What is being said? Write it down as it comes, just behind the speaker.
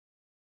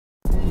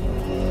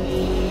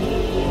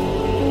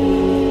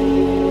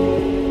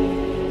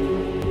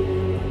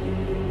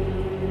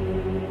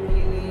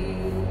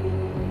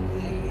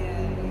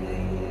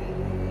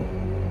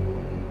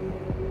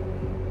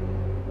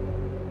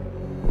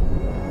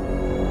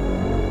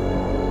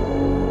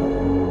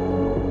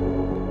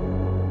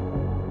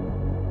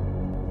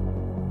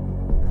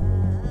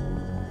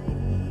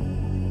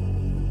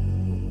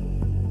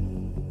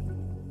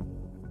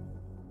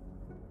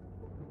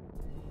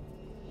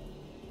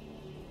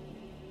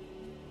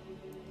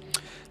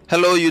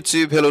Hello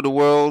YouTube, hello the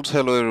world,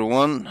 hello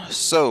everyone.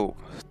 So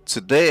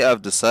today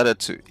I've decided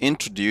to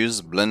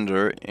introduce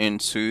Blender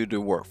into the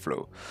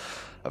workflow.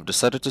 I've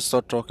decided to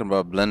start talking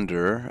about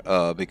Blender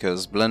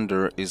because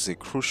Blender is a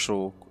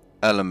crucial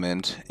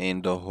element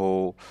in the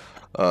whole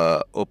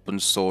open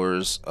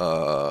source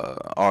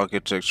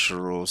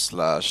architectural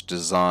slash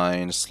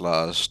design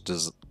slash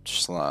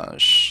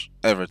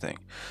everything.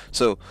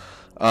 So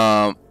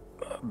um,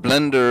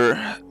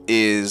 Blender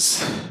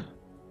is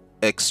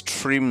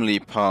extremely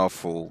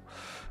powerful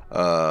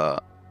uh,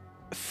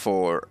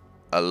 for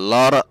a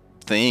lot of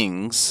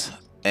things,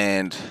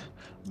 and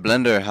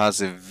Blender has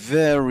a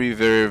very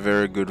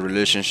good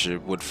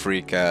relationship with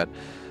Freecad,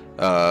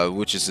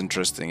 which is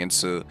interesting. And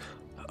so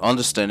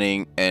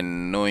understanding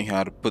and knowing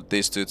how to put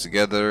these two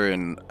together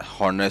and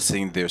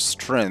harnessing their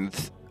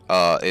strength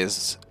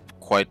is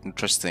quite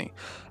interesting.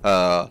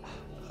 uh,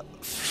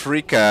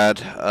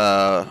 Freecad,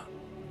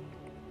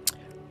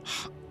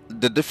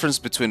 the difference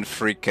between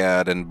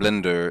Freecad and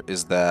Blender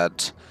is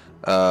that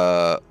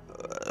uh,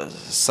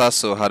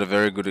 Sasso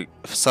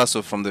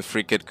from the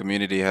Freecad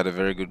community had a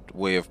very good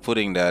way of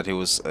putting that.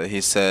 He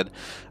said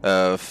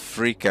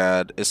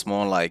Freecad is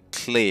more like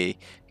clay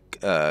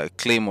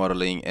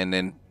modeling, and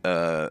then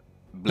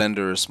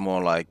Blender is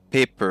more like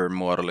paper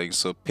modeling.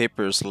 So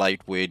paper is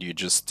lightweight, you're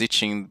just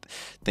stitching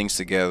things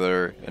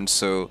together, and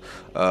so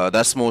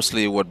that's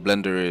mostly what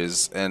Blender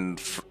is. And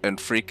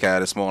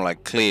FreeCAD is more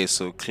like clay.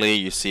 So clay,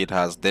 you see, it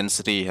has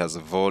density, it has a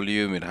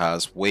volume, it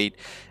has weight,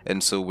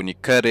 and so when you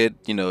cut it,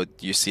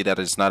 you see that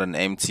it's not an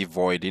empty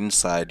void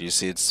inside. You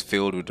see it's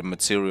filled with the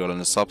material and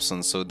the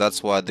substance. So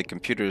that's why the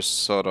computers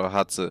sort of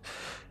had to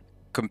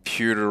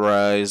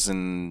computerize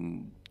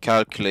and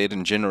calculate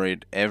and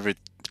generate every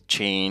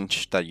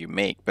change that you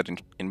make. But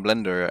in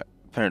Blender,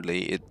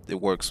 apparently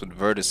it works with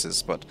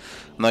vertices, but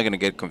I'm not gonna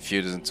get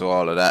confused into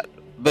all of that.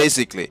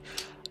 Basically,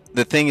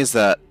 the thing is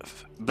that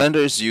Blender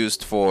is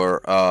used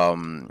for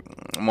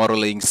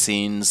modeling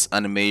scenes,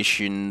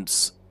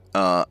 animations,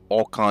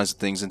 all kinds of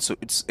things, and so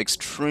it's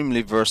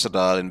extremely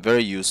versatile and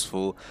very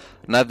useful.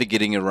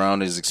 Navigating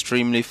around is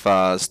extremely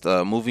fast.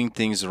 Moving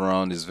things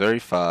around is very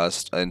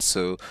fast, and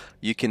so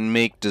you can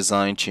make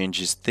design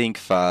changes, think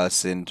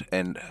fast, and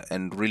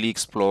really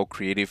explore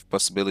creative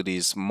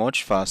possibilities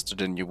much faster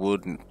than you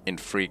would in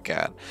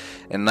FreeCAD.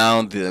 And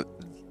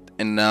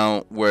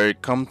now where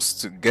it comes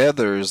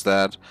together is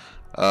that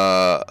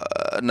uh,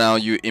 now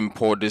you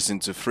import this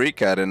into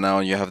FreeCAD, and now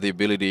you have the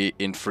ability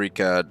in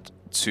FreeCAD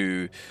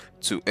to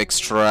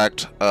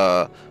extract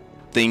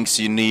things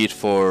you need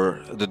for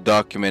the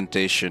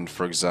documentation,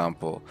 for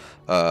example,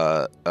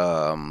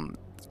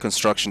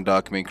 construction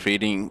document,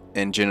 creating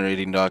and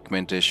generating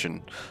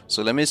documentation.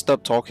 So let me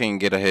stop talking and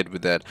get ahead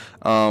with that.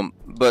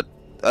 But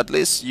at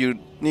least you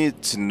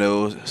need to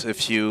know a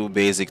few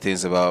basic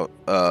things about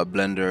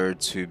Blender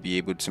to be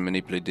able to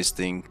manipulate this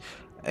thing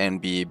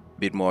and be a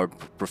bit more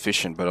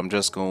proficient. But I'm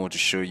just going to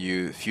show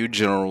you a few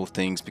general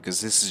things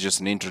because this is just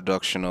an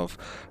introduction of,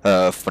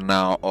 for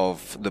now,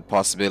 of the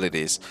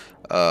possibilities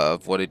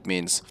of what it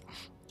means.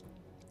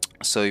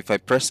 So if I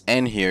press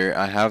N here,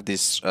 I have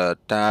this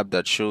tab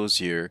that shows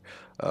here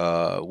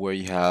where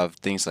you have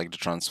things like the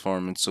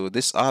transform. And so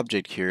this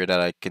object here that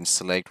I can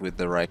select with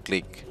the right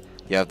click,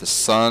 you have the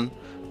sun,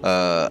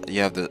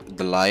 you have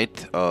the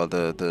light,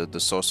 the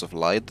source of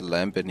light, the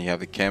lamp, and you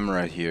have a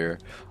camera here.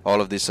 All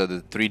of these are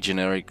the three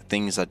generic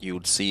things that you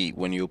would see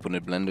when you open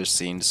a Blender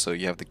scene. So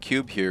you have the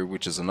cube here,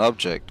 which is an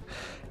object,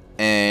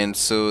 and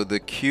so the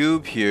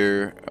cube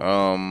here,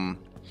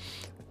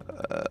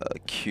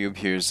 cube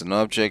here is an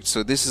object.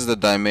 So this is the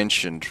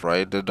dimension,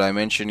 right? The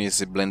dimension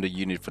is a Blender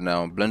unit for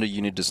now. Blender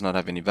unit does not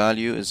have any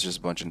value, it's just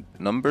a bunch of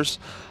numbers.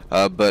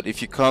 But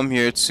if you come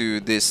here to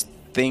this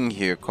thing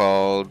here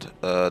called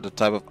the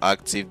type of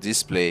active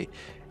display,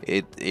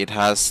 it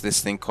has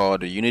this thing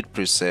called the unit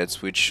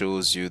presets, which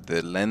shows you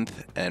the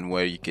length and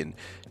where you can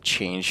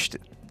change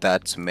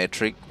that to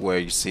metric, where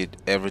you see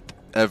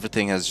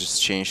everything has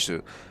just changed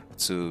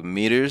to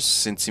meters,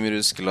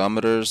 centimeters,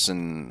 kilometers,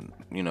 and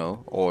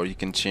or you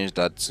can change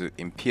that to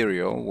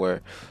imperial,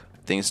 where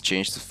things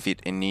change to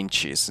feet and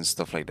inches and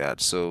stuff like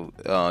that. So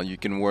you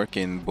can work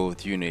in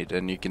both unit,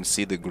 and you can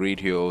see the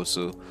grid here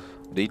also.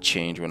 They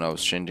change when I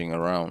was changing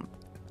around.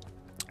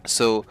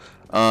 So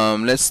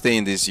let's stay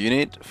in this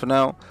unit for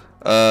now.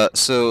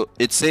 So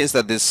it says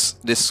that this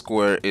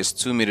square is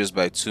 2 meters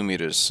by 2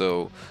 meters.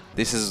 So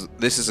this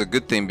is a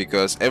good thing,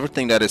 because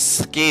everything that is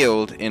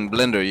scaled in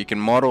Blender, you can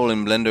model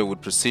in Blender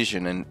with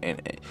precision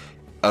and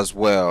as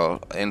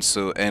well, and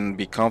so, and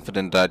be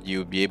confident that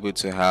you'll be able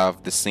to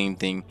have the same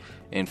thing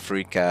in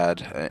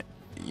FreeCAD,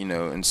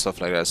 and stuff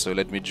like that. So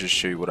let me just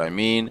show you what I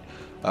mean.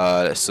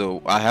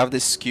 So I have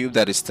this cube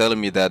that is telling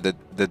me that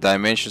the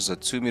dimensions are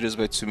 2 meters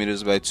by 2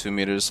 meters by 2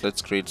 meters.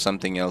 Let's create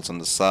something else on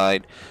the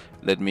side.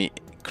 Let me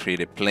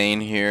create a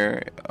plane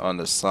here on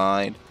the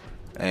side,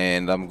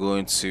 and I'm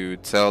going to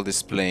tell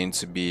this plane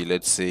to be,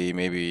 let's say,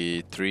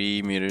 maybe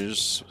 3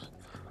 meters,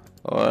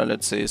 or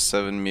let's say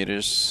 7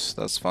 meters.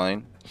 That's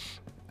fine.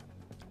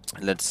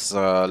 Let's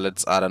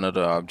add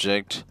another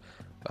object.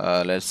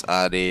 Let's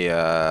add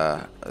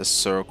a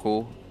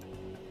circle.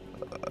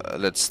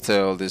 Let's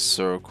tell this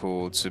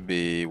circle to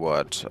be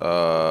what?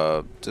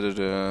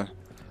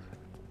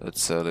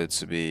 Let's tell it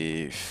to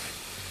be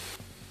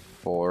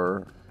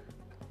 4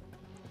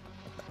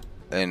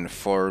 and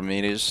 4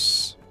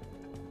 meters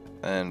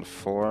and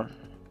 4.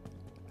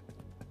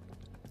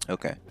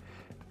 Okay.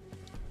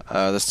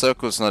 The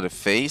circle is not a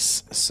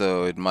face,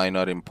 so it might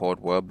not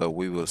import well, but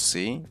we will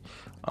see.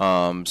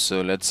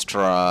 So let's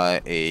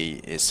try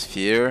a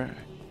sphere.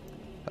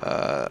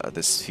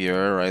 The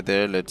sphere right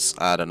there. Let's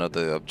add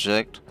another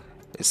object,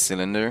 a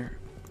cylinder.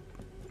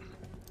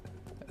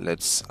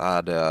 Let's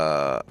add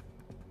a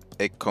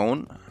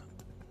cone.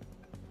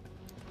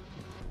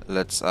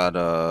 Let's add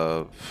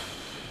a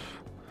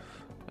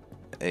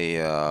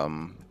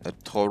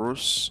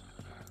torus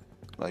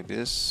like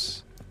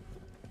this,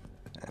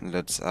 and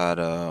let's add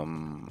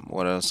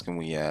what else can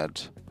we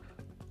add?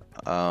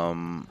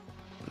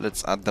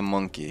 Let's add the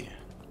monkey.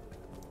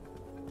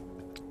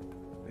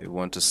 We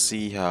want to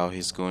see how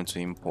he's going to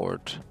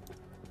import.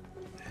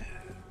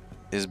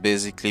 It's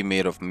basically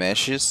made of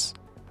meshes,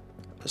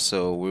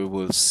 so we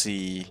will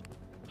see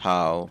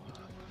how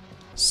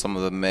some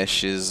of the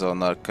meshes are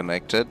not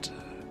connected.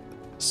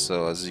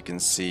 So as you can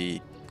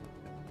see,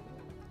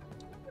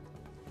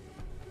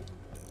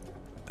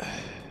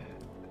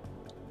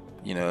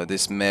 you know,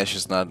 this mesh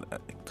is not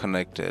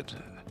connected,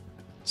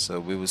 so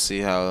we will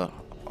see how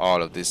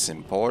all of this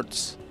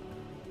imports.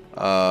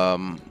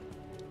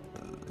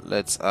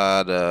 Let's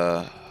add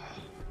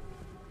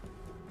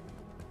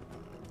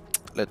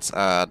let's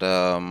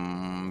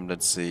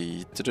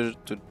see.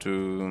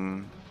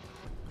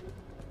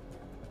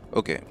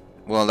 Okay,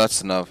 well,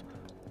 that's enough.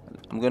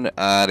 I'm gonna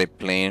add a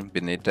plane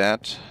beneath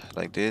that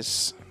like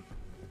this.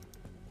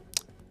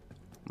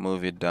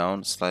 Move it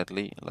down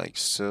slightly like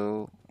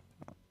so,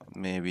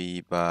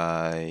 maybe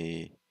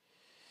by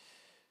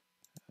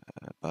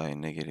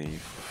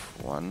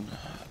 -1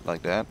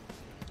 like that.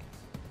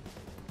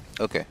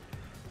 Okay,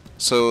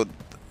 so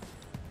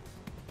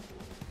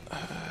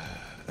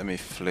let me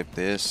flip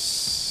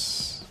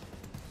this.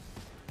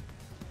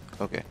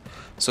 Okay,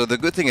 so the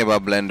good thing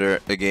about Blender,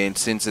 again,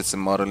 since it's a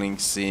modeling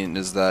scene,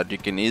 is that you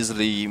can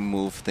easily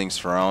move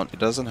things around. It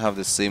doesn't have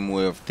the same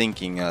way of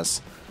thinking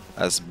as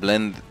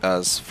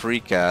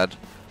Freecad,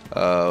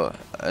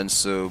 and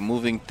so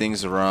moving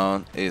things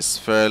around is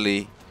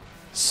fairly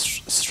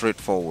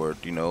straightforward,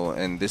 you know,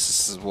 and this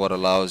is what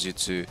allows you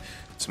to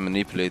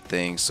manipulate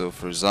things. So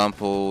for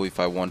example, if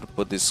I want to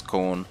put this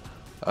cone,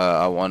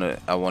 I want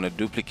to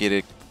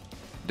duplicate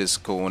this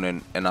cone,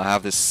 and I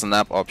have this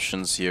snap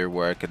options here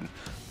where I can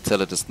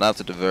tell it to snap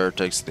to the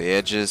vertex, the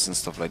edges and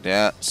stuff like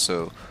that.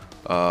 So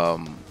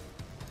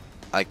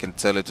I can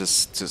tell it to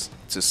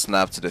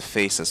snap to the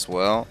face as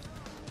well,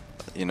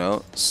 you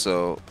know.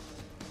 So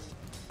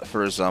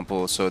for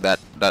example, so that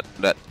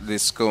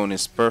this cone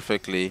is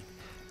perfectly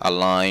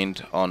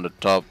aligned on the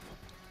top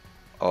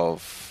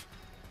of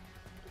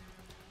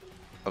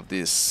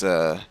this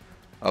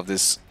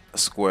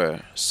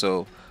square.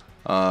 So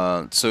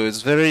so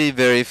it's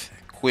very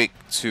quick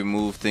to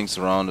move things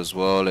around as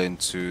well, and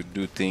to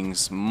do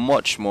things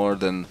much more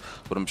than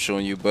what I'm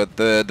showing you. But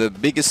the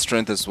biggest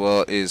strength as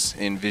well is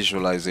in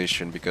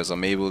visualization, because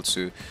I'm able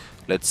to,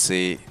 let's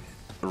say,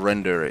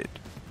 render it.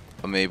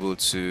 I'm able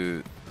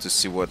to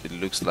see what it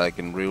looks like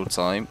in real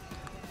time.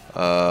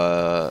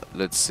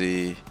 Let's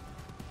see,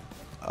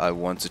 I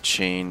want to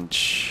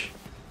change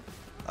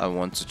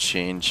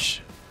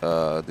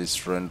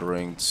this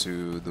rendering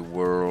to the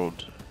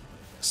world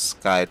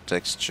sky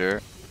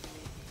texture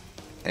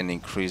and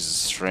increase the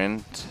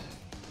strength.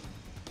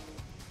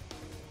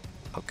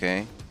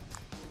 Okay,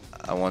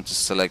 I want to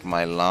select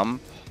my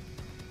lamp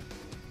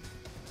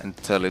and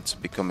tell it to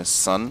become a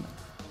sun.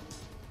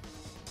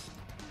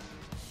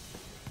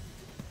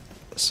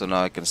 So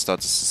now I can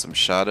start to see some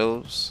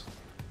shadows.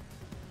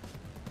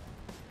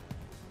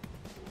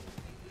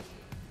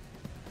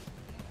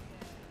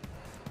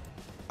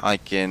 I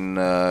can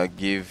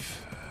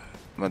give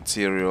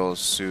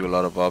materials to a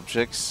lot of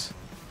objects.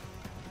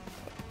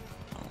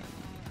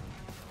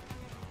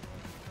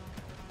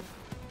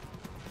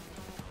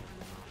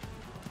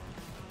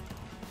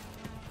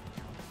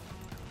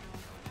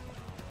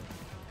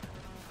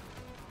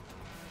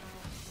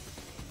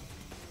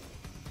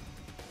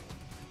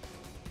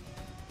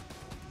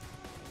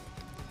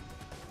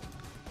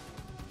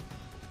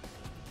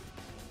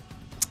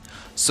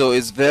 So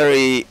it's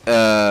very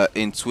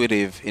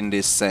intuitive in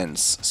this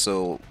sense.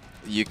 So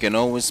you can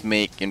always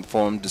make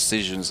informed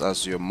decisions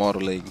as you're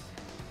modeling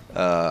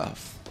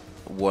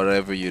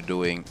whatever you're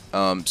doing.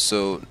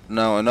 So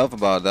now enough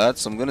about that.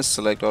 So I'm going to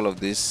select all of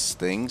these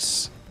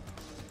things,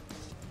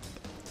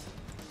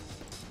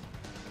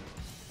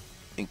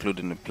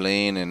 including the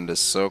plane and the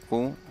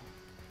circle,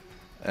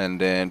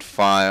 and then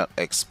file,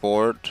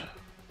 export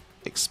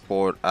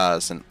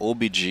as an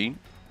OBJ.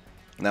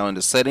 Now in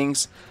the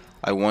settings,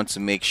 I want to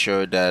make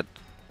sure that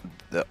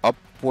the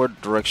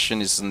upward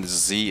direction is in the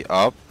Z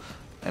up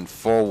and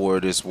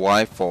forward is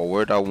Y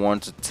forward. I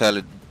want to tell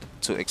it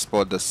to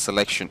export the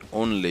selection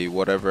only,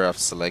 whatever I've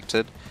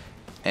selected,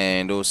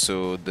 and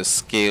also the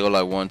scale.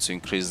 I want to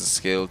increase the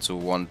scale to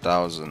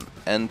 1000.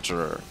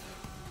 Enter.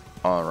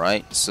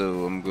 Alright,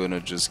 so I'm gonna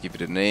just give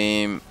it a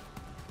name.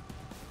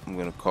 I'm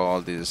gonna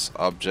call these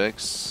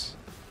objects.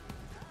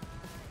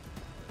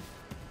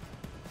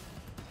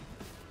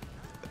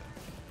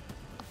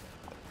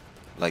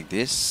 Like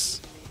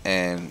this,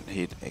 and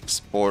hit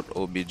export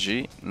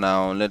OBJ.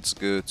 Now let's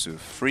go to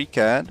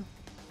Freecad.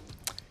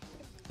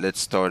 Let's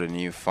start a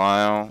new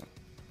file.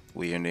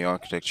 We're in the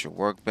architecture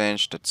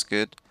workbench. That's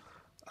good.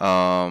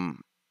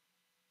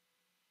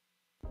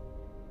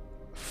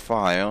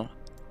 File,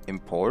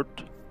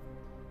 import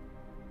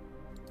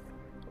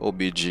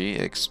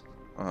OBJ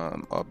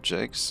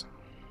objects.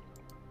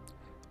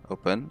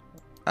 Open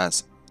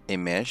as a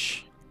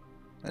mesh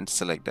and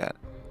select that.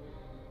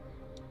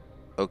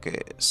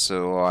 Okay,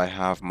 so I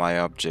have my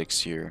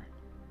objects here.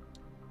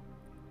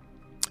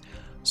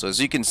 So as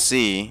you can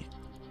see,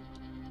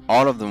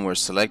 all of them were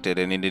selected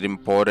and it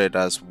imported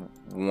as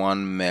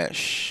one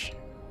mesh.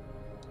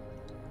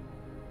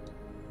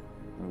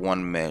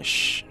 One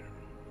mesh.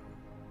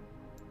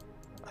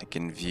 I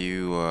can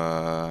view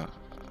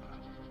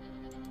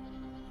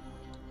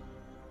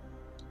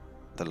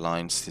the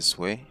lines this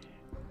way.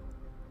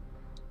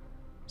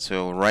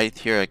 So right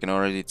here I can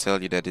already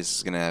tell you that this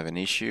is gonna have an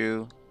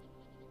issue.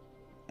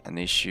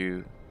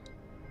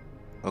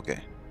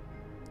 Okay,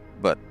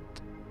 but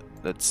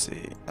let's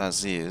see,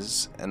 as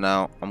is. And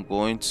now I'm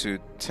going to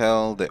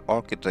tell the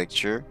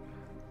architecture,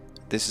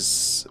 this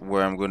is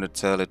where I'm going to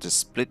tell it to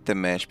split the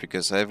mesh,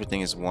 because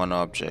everything is one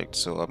object.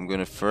 So I'm going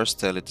to first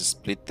tell it to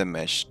split the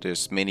mesh.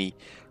 There's many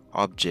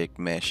object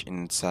mesh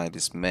inside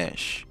this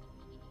mesh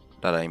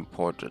that I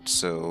imported,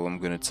 so I'm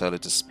going to tell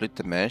it to split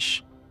the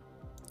mesh,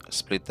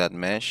 split that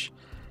mesh.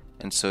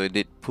 And so it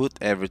did put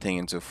everything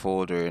into a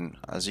folder, and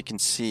as you can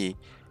see,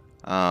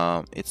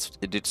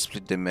 it did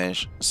split the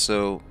mesh.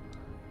 So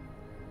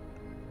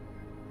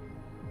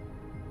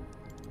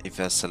if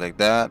I select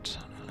that,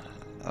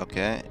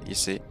 okay, you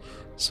see.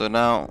 So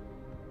now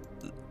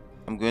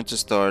I'm going to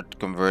start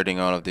converting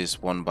all of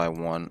this one by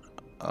one.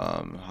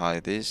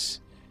 Hide this,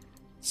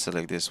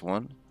 select this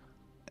one,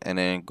 and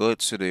then go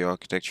to the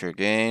architecture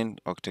again,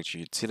 architecture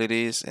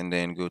utilities, and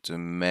then go to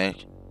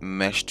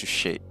mesh to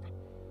shape.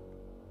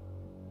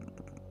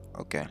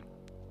 Okay,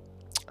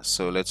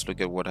 so let's look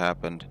at what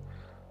happened.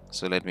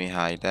 So let me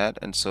hide that.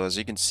 And so as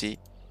you can see,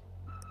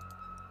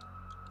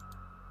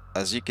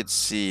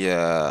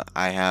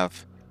 I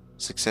have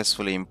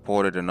successfully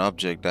imported an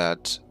object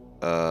that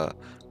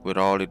with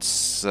all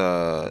its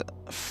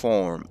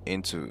form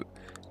into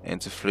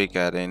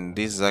Freecad, and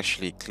this is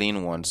actually a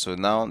clean one. So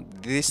now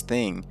this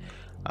thing,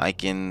 I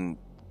can,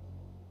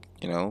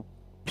 you know,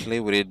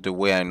 play with it the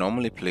way I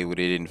normally play with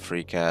it in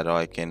Freecad, or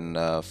I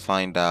can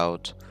find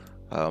out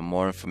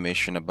more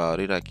information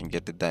about it. I can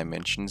get the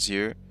dimensions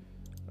here,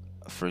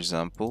 for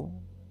example.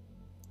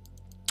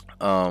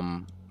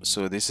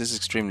 So this is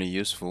extremely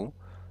useful.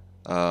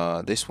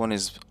 This one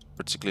is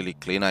particularly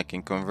clean. I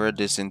can convert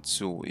this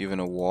into even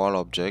a wall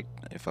object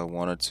if I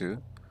wanted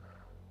to.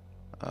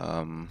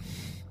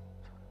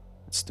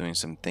 It's doing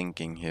some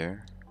thinking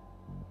here.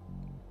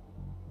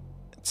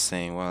 It's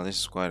saying, wow, this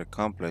is quite a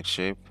complex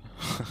shape.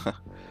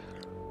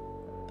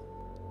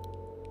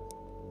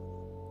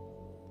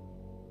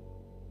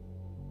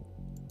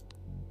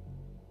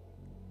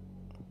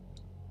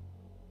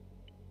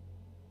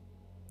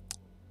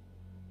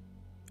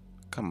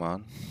 Come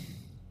on.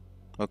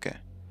 Okay.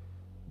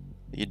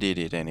 You did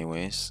it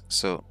anyways.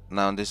 So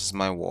now this is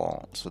my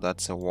wall. So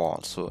that's a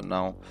wall. So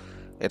now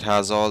it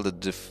has all the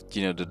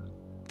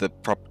the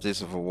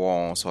properties of a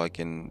wall, so I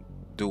can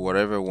do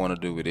whatever I want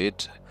to do with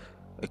it,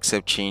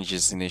 except change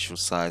its initial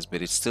size,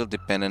 but it's still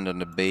dependent on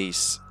the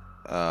base,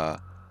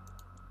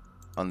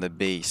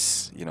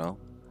 you know.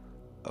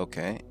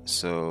 Okay,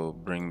 so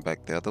bring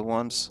back the other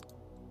ones.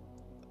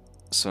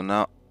 So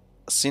now,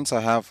 since I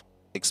have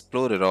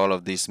exploded all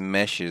of these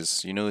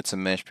meshes, you know it's a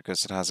mesh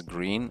because it has a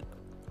green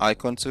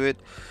icon to it.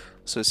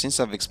 So since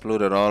I've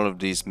exploded all of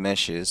these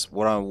meshes,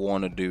 what I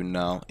want to do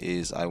now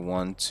is I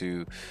want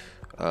to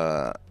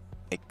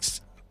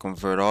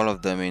convert all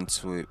of them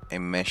into a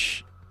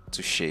mesh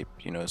to shape,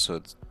 you know, so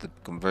it's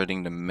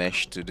converting the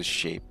mesh to the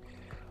shape.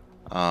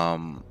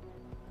 By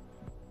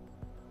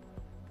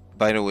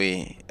the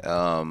way,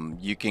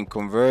 you can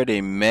convert a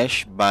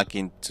mesh back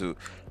into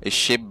a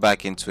shape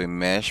back into a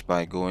mesh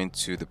by going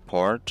to the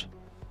part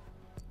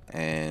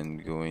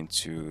and going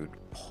to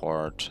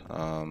part,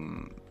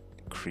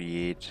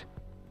 create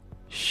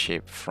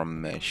shape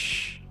from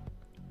mesh.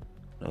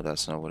 No,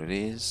 that's not what it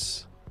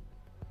is.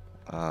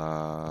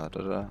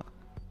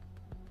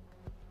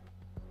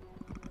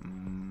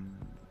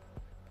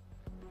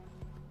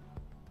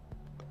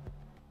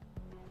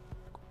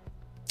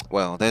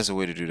 Well, there's a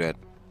way to do that.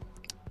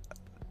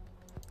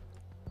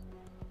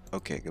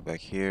 Okay, go back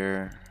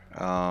here.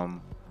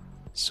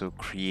 So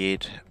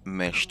create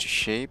mesh to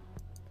shape.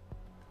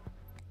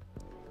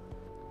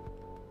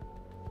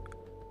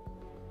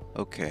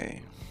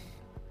 Okay.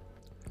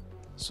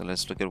 So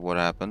let's look at what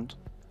happened.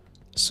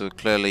 So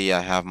clearly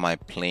I have my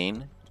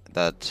plane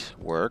that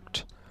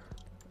worked.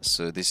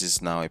 So this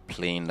is now a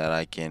plane that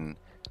I can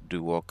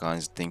do all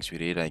kinds of things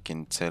with it. I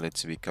can tell it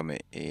to become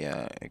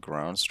a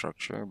ground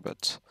structure,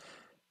 but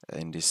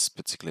in this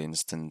particular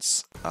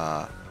instance,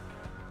 the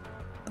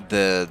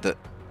the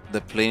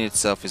the plane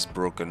itself is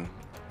broken.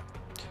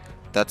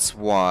 That's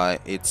why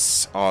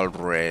it's all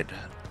red.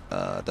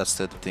 That's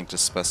the thing to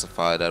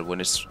specify, that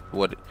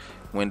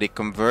when they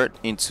convert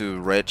into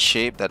red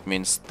shape, that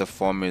means the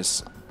form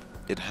is,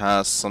 it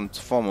has some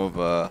form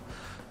of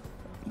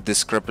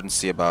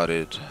discrepancy about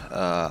it,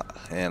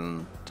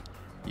 and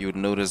you would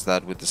notice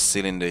that with the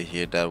cylinder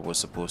here that was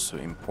supposed to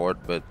import,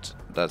 but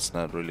that's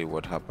not really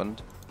what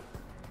happened.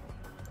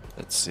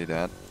 Let's see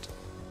that.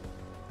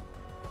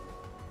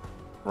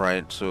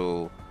 Right,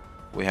 so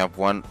we have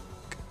one,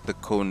 the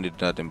cone did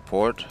not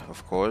import,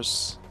 of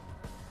course,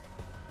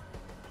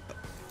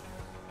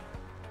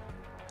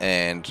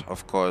 and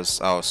of course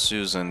our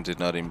Susan did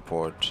not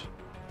import.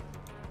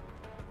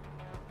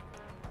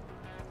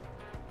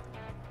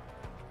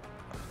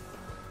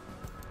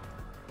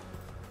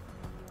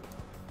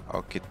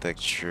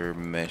 Architecture,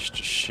 mesh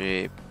to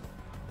shape,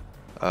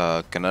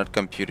 cannot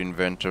compute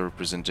inventor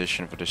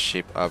representation for the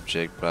shape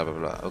object, blah blah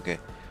blah. Okay,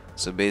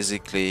 so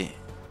basically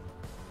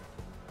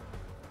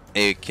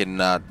it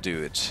cannot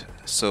do it.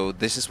 So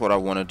this is what I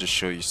wanted to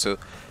show you. So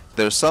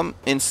there's some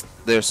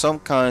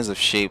kinds of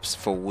shapes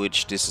for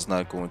which this is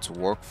not going to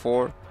work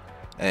for,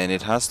 and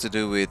it has to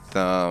do with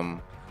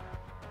the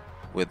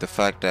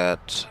fact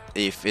that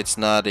if it's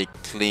not a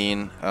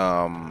clean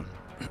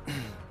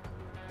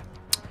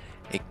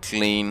a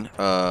clean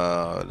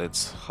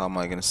let's, how am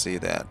I gonna say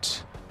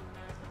that,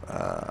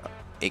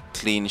 a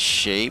clean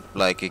shape,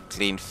 like a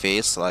clean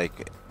face,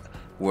 like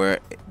where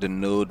the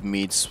node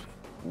meets,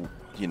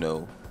 you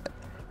know,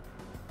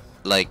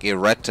 like a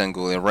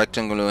rectangle. A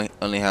rectangle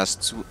only has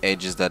two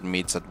edges that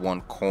meets at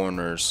one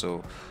corner.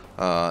 So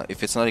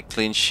if it's not a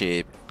clean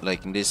shape,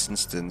 like in this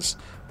instance,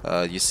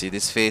 you see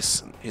this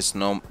face is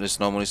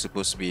normally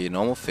supposed to be a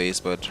normal face,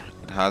 but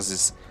it has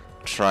this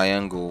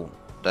triangle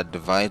that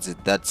divides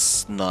it.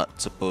 That's not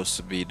supposed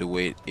to be the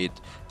way it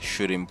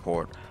should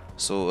import.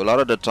 So a lot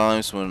of the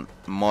times when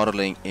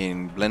modeling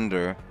in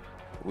Blender,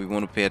 we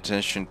want to pay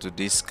attention to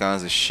these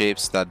kinds of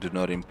shapes that do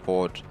not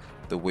import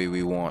the way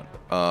we want.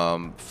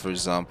 For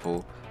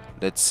example,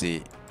 let's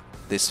see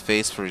this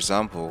face, for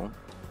example,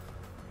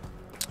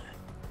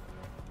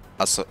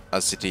 as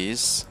it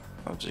is,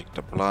 object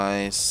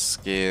applies,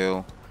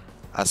 scale,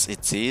 as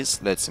it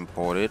is, let's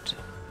import it.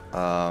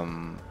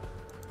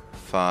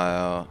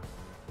 File,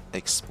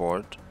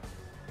 export,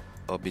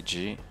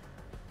 obj.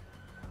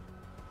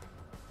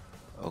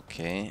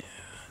 Okay,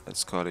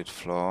 let's call it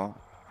floor,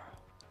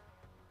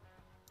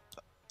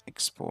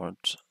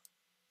 export.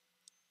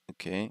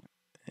 Okay,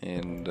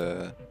 and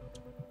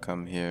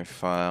come here,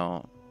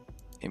 file,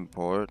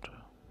 import.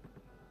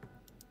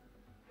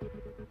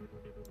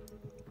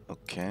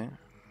 Okay,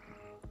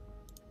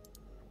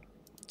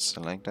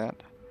 select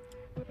that.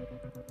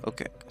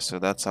 Okay, so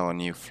that's our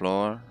new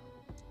floor.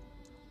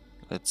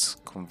 Let's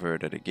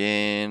convert it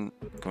again,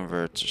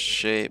 convert to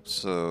shape.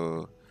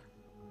 So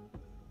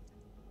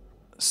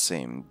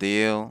same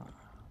deal.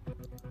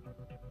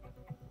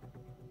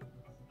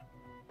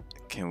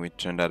 Can we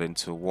turn that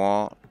into a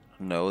wall?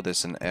 No,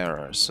 there's an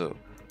error. So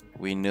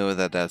we know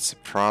that that's a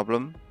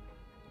problem.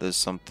 There's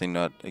something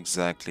not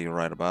exactly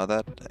right about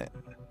that.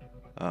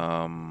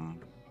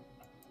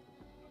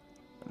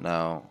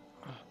 Now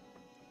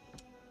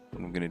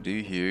what I'm gonna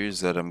do here is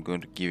that I'm going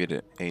to give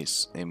it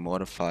a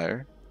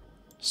modifier,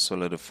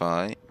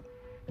 solidify,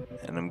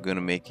 and I'm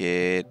gonna make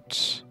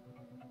it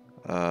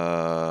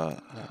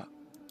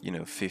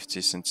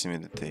 50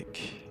 centimeter thick,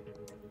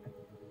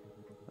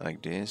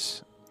 like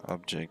this.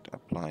 Object,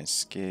 apply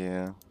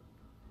scale.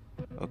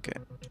 Okay,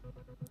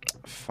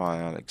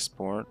 file,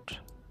 export,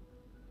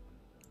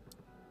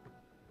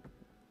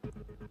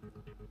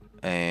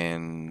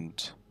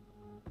 and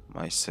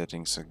my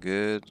settings are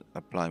good.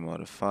 Apply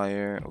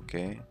modifier.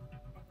 Okay,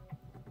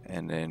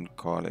 and then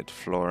call it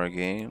floor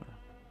again.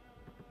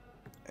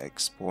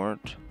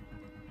 Export,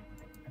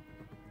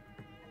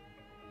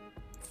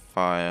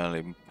 file,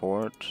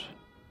 import,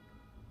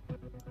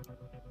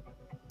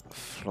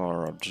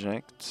 floor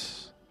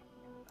object.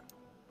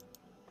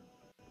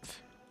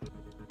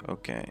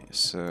 Okay,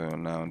 so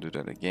now do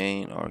that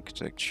again.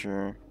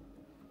 Architecture,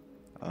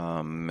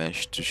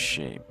 mesh to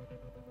shape.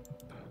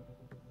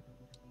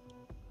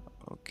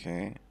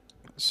 Okay,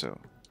 so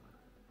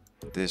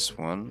this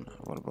one,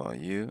 what about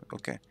you?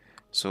 Okay,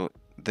 so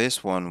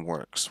this one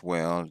works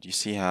well. You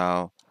see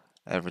how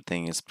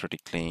everything is pretty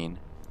clean.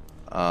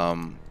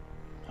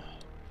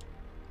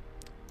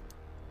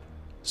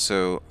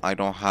 So I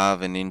don't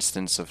have an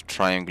instance of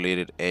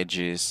triangulated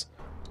edges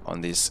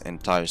on this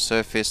entire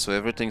surface, so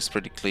everything's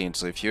pretty clean.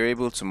 So if you're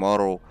able to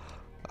model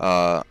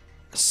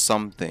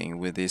something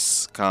with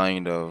this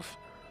kind of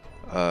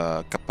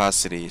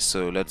capacity,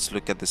 so let's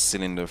look at the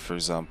cylinder, for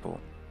example.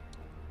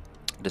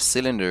 The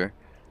cylinder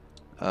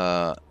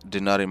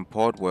did not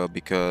import well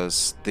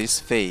because this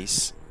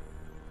face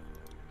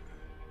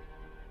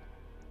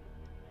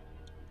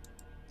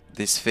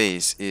this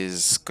face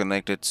is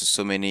connected to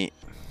so many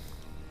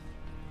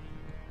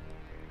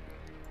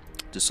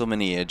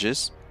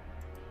edges.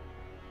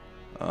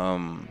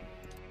 Um,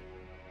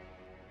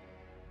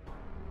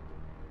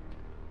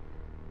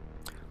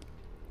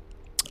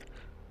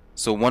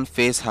 so one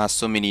face has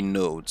so many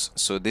nodes.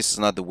 So this is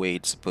not the way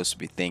it's supposed to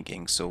be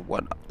thinking. So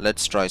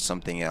let's try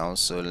something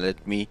else. So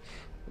let me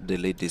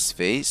delete this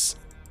face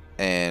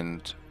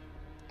and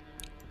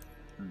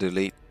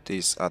delete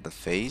this other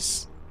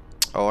face.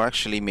 Or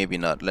actually maybe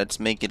not. Let's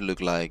make it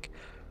look like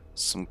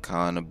some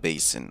kind of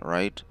basin,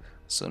 right?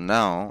 So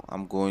now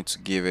I'm going to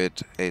give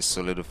it a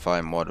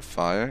solidify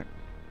modifier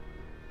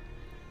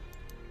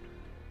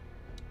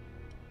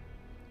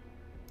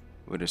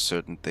with a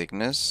certain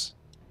thickness.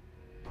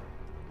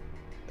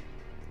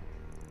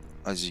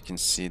 As you can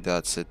see,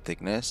 that's a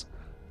thickness.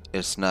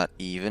 It's not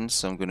even,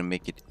 so I'm going to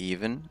make it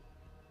even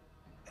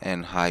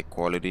and high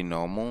quality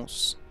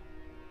normals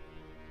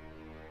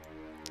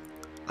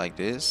like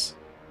this.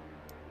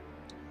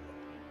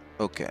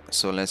 Okay,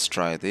 so let's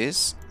try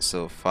this.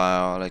 So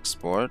file,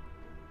 export,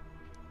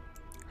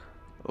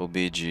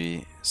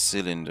 obj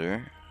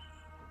cylinder.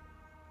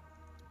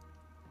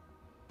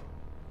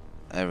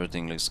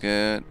 Everything looks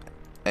good.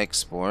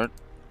 Export.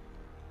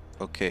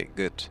 Okay,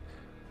 good.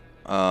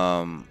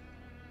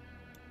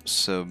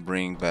 So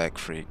bring back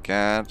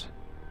Freecad.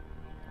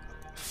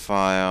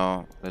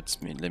 File.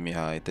 Let me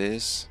hide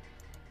this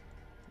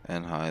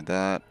and hide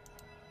that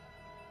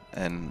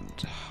and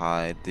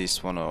hide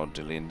this one or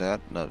delete that.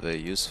 Not very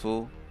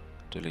useful.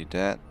 Delete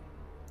that.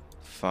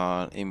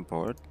 File,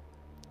 import,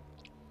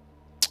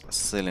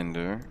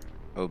 cylinder,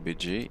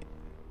 obj,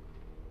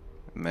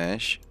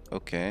 mesh.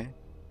 Okay.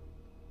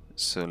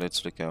 So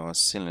let's look at our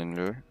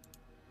cylinder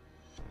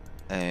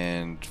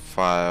and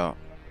file,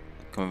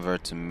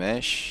 convert to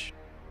mesh,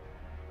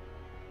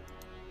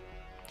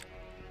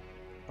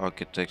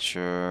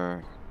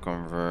 architecture,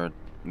 convert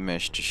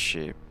mesh to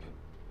shape.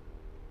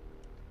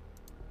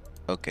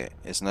 Okay,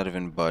 it's not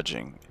even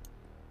budging.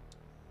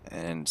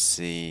 And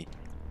see,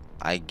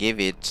 I give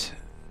it.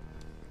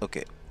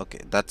 Okay,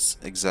 that's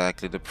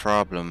exactly the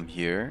problem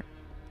here.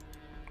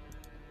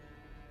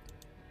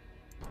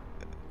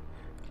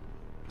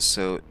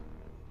 So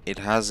it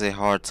has a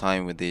hard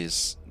time with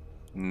these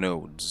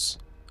nodes.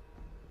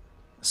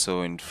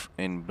 So in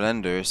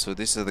Blender, so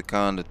these are the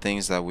kind of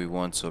things that we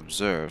want to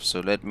observe.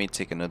 So let me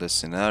take another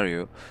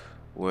scenario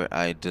where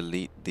I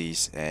delete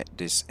this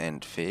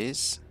end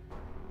face.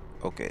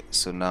 Okay,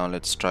 so now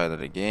let's try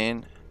that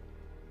again.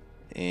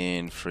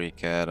 In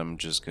Freecad, I'm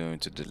just going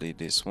to delete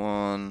this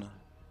one.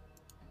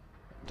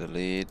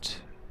 Delete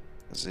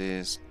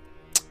this.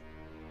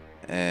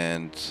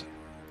 And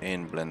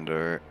in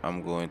Blender,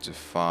 I'm going to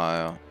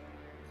file,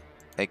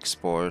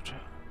 export,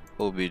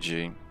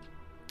 obj,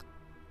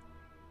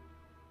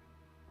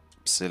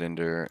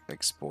 cylinder,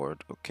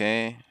 export.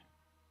 Okay.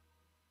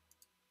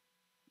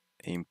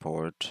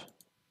 Import,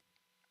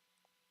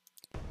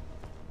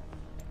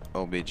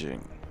 obj.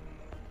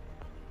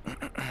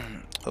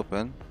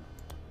 Open.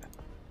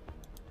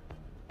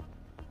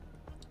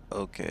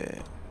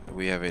 Okay,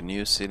 we have a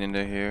new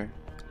cylinder here.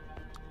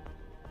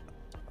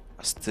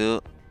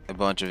 Still a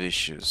bunch of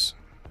issues.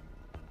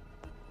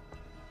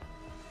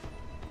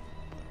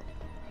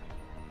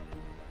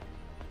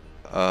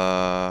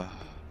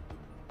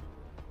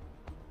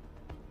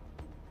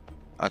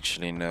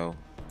 Actually no,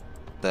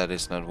 that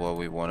is not what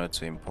we wanted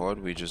to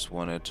import. We just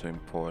wanted to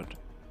import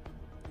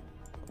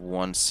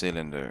one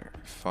cylinder.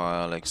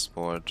 File,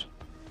 export,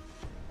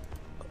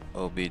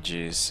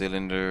 obj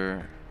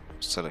cylinder,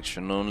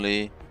 selection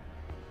only,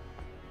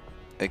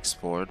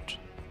 export,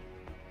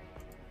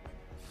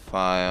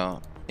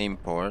 file,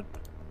 import,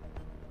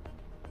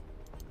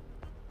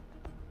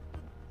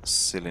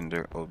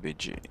 cylinder,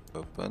 obj,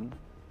 open,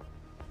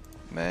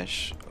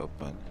 mesh,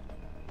 open.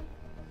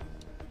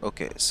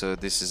 Okay, so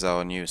this is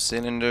our new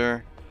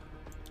cylinder.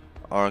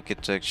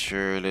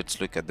 Architecture,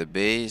 let's look at the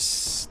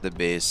base. The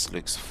base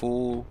looks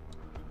full.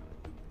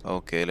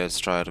 Okay, let's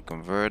try to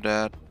convert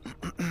that.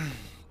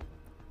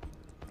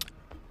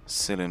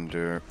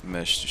 Cylinder,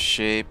 mesh to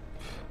shape.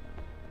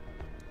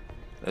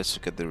 Let's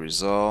look at the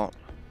result.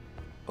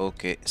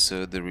 Okay,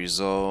 so the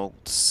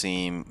results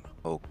seem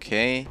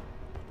okay.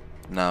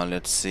 Now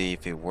let's see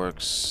if it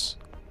works.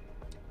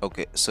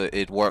 Okay, so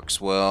it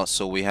works well.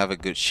 So we have a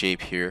good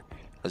shape here.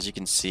 As you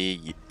can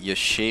see, your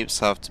shapes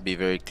have to be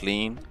very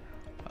clean.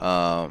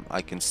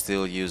 I can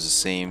still use the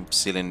same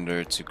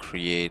cylinder to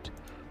create.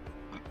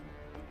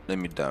 Let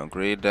me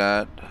downgrade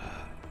that.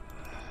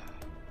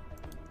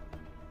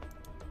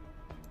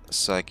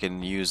 So I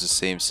can use the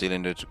same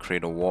cylinder to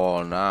create a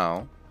wall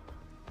now.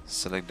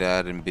 Select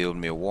that and build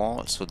me a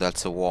wall. So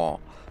that's a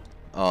wall.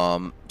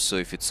 So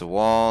if it's a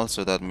wall,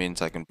 so that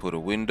means I can put a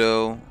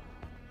window.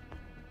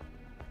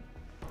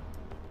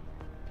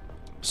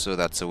 So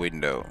that's a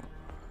window.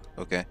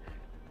 Okay.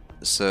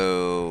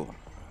 So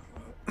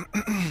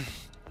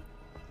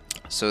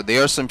so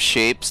there are some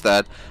shapes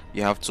that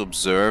you have to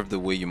observe the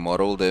way you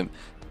model them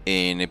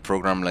in a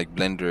program like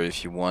Blender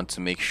if you want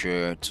to make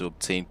sure to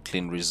obtain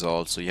clean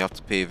results. So you have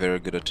to pay very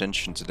good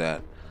attention to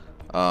that.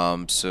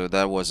 So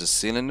that was a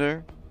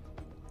cylinder.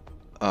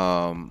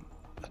 Um,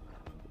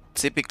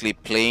 Typically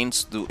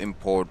planes do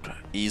import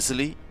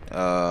easily,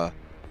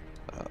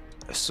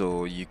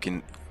 so you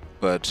can,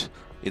 but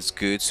it's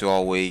good to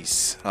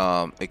always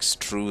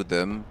extrude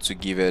them to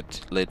give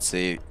it, let's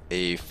say,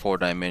 a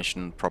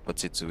four-dimensional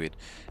property to it,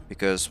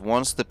 because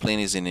once the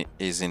plane is in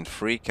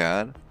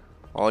FreeCAD,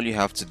 all you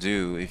have to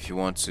do if you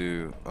want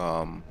to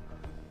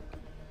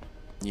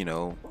you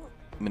know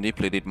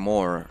manipulate it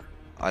more,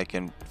 I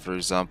can, for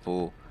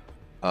example,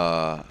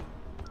 uh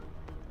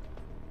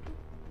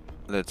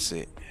let's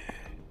see,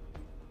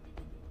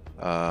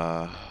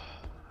 uh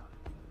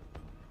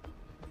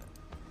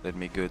let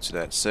me go to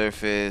that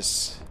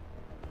surface.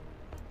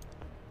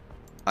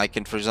 I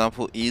can, for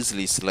example,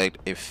 easily select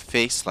a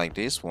face like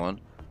this one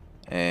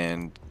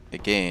and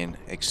again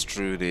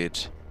extrude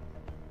it,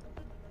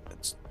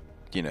 it's,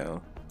 you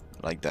know,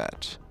 like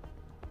that.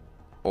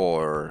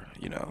 Or,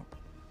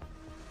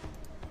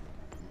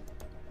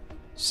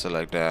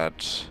 select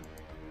that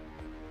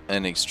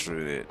and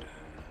extrude it.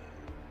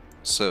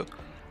 So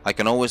I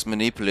can always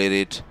manipulate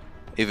it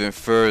even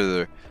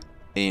further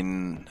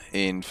in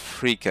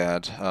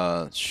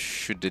FreeCAD,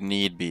 should the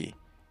need be.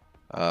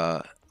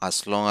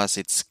 As long as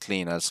it's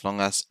clean, as long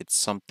as it's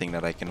something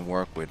that I can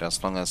work with,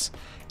 as long as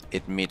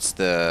it meets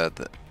the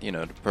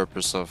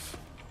purpose of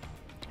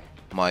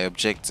my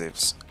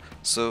objectives.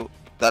 So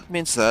that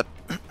means that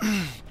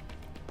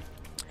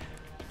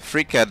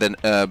FreeCAD then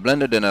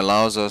Blender then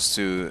allows us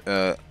to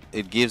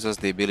it gives us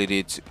the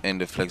ability to, and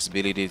the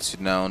flexibility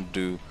to now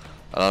do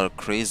a lot of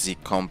crazy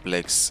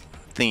complex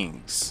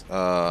things.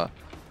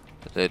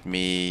 Let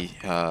me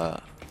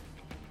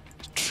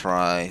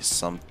try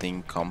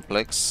something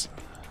complex.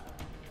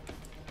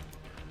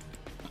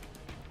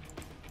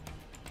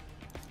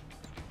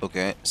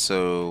 Okay,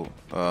 so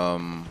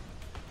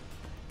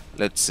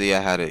let's say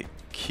I had a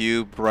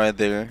cube right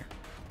there,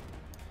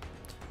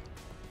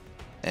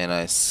 and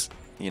I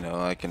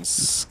can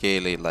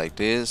scale it like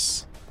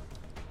this,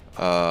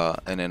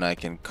 and then I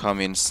can come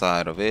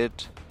inside of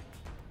it,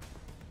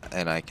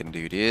 and I can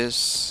do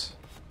this,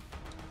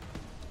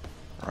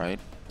 right?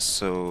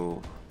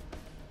 So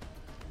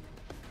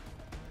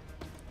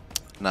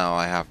now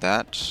I have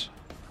that.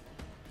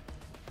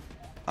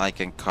 I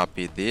can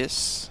copy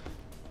this,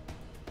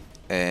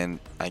 and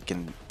I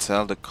can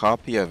tell the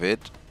copy of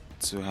it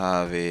to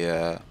have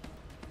a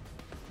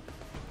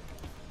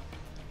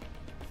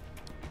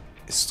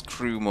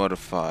screw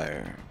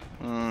modifier.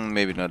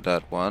 Maybe not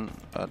that one.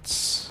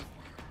 Let's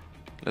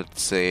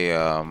say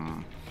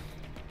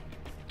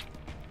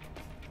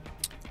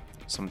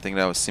something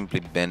that was simply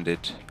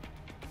bended,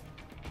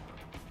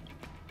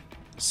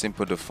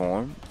 simple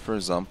deform, for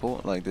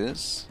example, like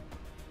this.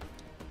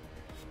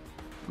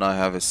 Now I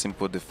have a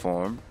simple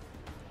deform.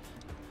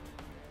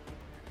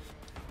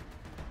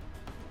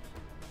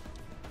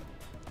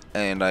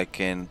 And I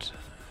can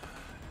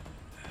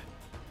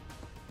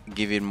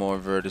give it more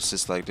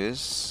vertices like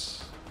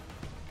this.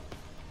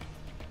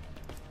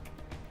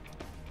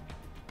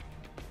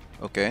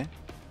 Okay,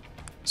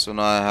 so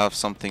now I have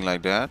something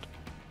like that,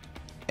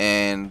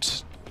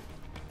 and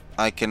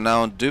I can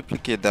now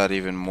duplicate that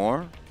even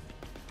more,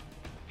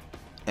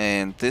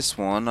 and this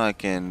one I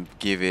can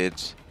give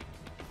it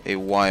a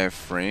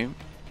wireframe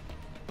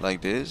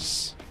like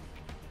this,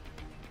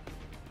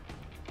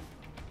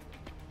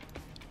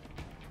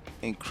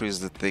 increase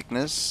the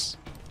thickness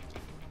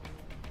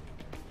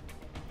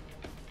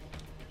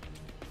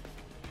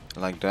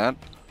like that.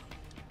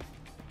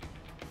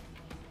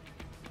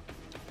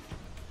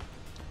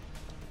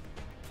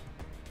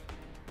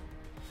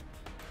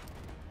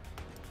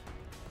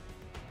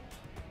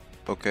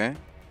 Okay,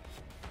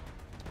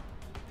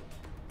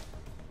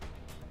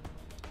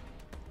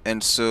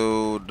 and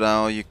so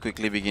now you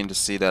quickly begin to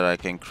see that I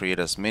can create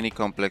as many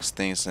complex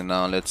things. And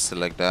now let's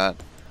select that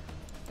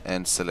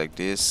and select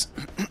this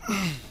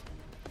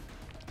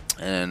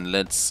and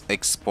let's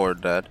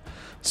export that.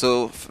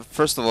 So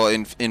first of all,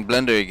 in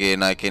Blender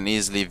again, I can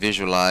easily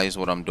visualize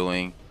what I'm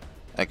doing.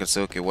 I can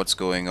say, okay, what's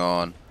going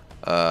on?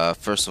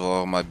 First of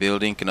all, my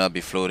building cannot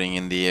be floating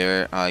in the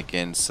air. I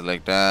can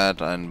select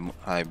that, and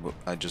I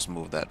just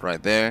move that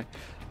right there.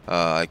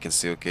 I can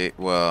say, okay,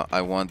 well,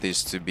 I want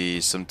this to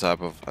be some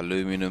type of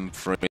aluminum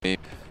frame,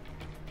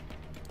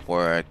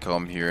 where I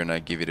come here and I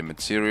give it a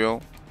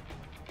material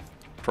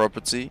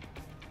property.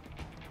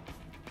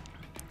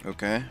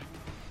 Okay.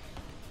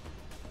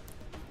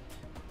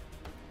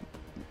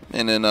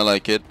 And then I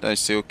like it. I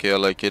say, okay, I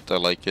like it, I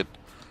like it.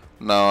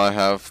 Now I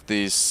have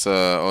this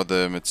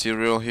other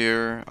material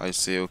here. I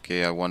say,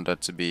 okay, I want that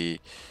to be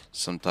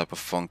some type of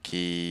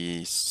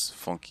funky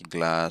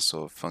glass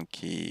or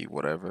funky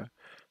whatever.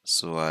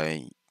 So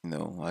I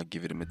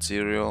give it a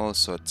material.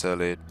 So I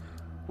tell it,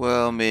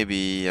 well,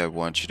 maybe I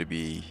want you to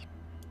be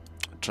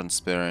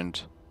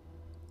transparent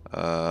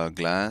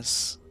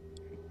glass.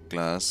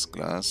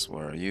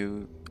 Where are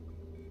you?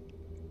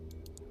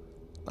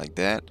 Like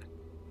that.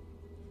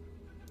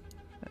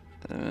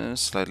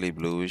 Slightly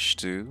bluish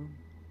too.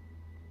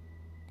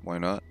 Why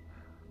not?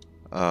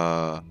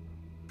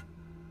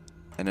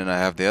 And then I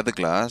have the other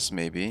glass,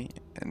 maybe,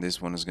 and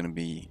this one is gonna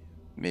be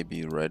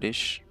maybe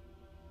reddish.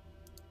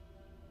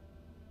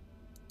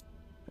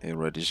 A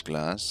reddish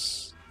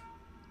glass.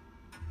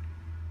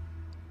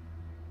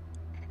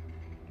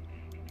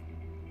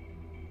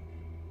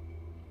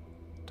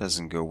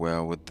 Doesn't go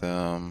well with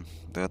the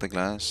other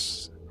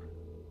glass.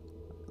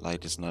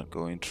 Light is not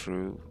going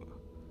through.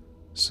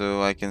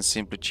 So I can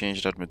simply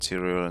change that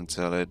material and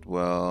tell it,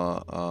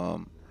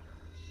 well,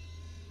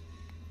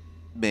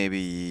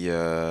 maybe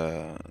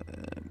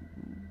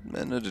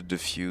another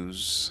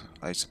diffuse,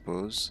 I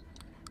suppose.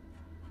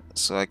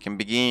 So I can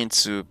begin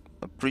to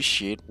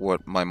appreciate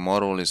what my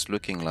model is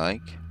looking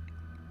like.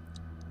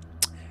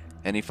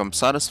 And if I'm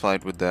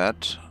satisfied with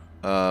that,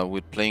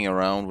 with playing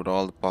around with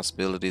all the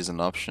possibilities and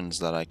options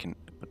that I can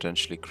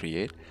potentially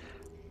create,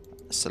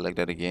 select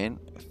that again,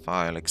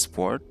 file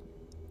export,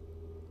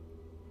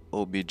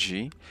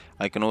 OBG.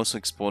 I can also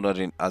export that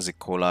in as a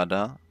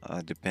collada,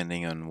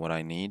 depending on what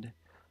I need.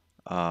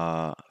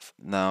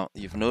 Now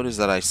you've noticed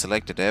that I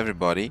selected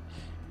everybody,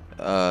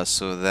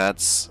 so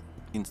that's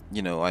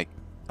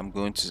I'm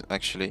going to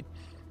actually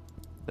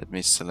let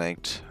me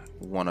select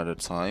one at a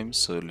time.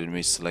 So let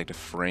me select a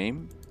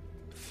frame,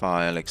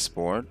 file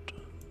export,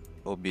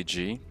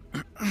 OBG,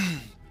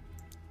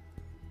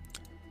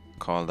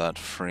 call that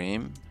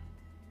frame.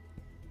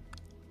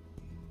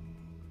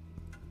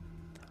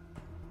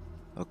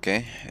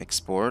 Okay,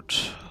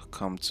 export,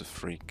 come to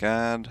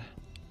Freecad.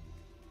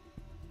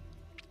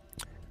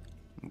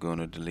 I'm going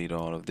to delete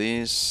all of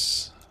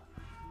these.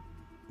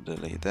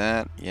 Delete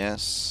that,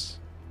 yes.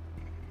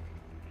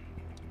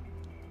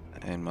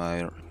 And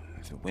my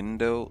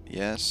window,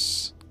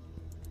 yes.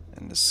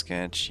 And the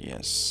sketch,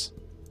 yes.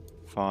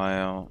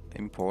 File,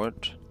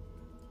 import.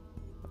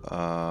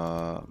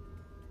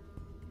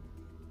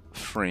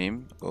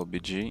 Frame,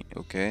 OBG,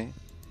 okay.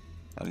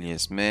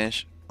 Alias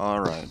mesh.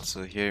 Alright,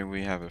 so here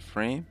we have a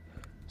frame.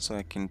 So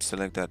I can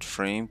select that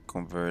frame,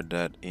 convert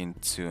that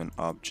into an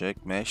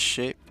object mesh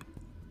shape.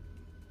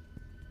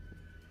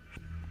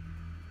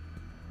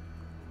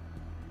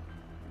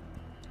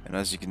 And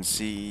as you can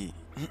see,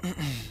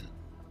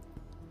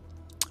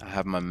 I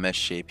have my mesh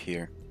shape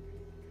here.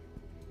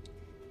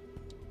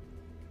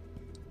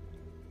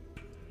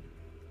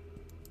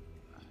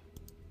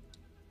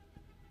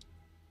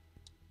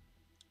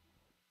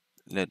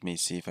 Let me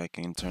see if I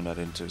can turn that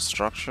into a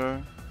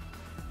structure.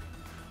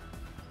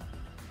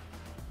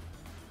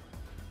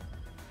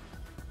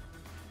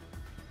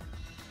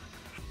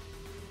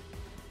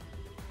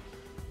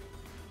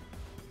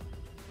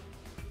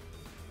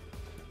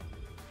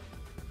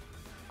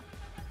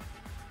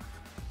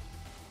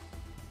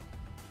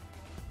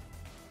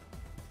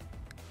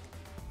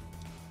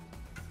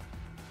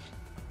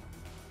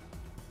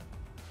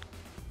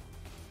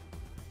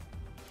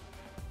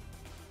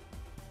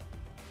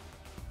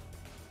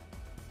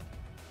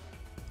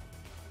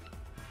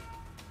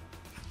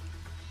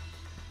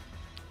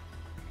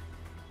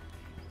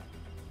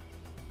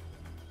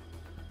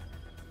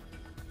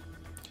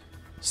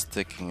 It's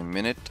taking a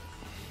minute.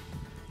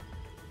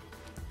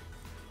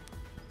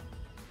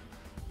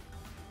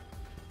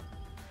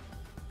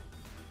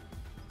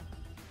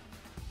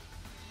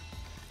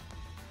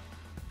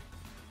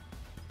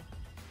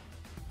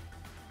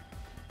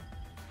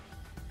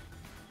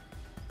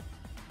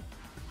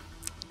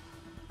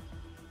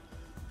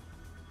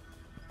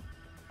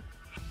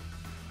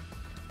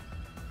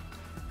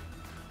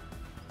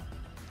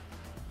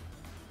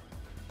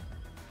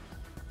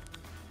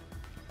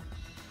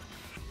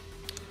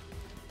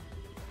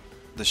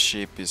 The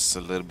shape is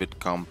a little bit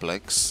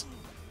complex.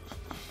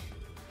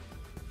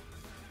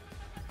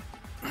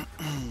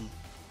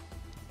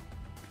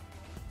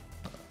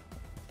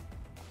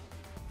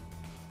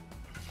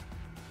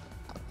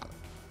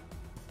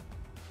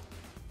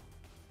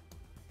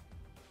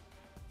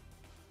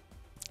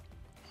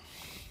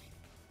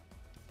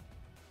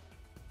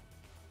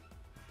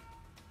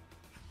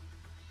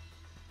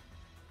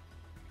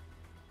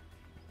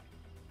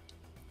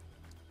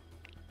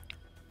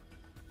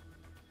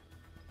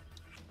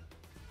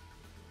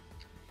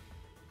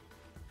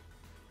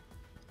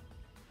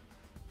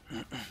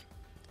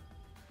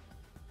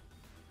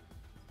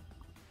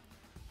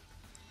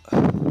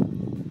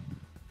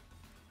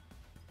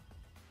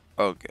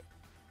 Okay,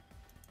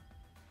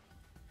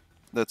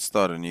 let's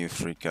start a new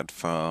Freecad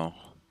file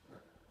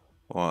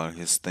while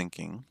he's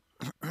thinking.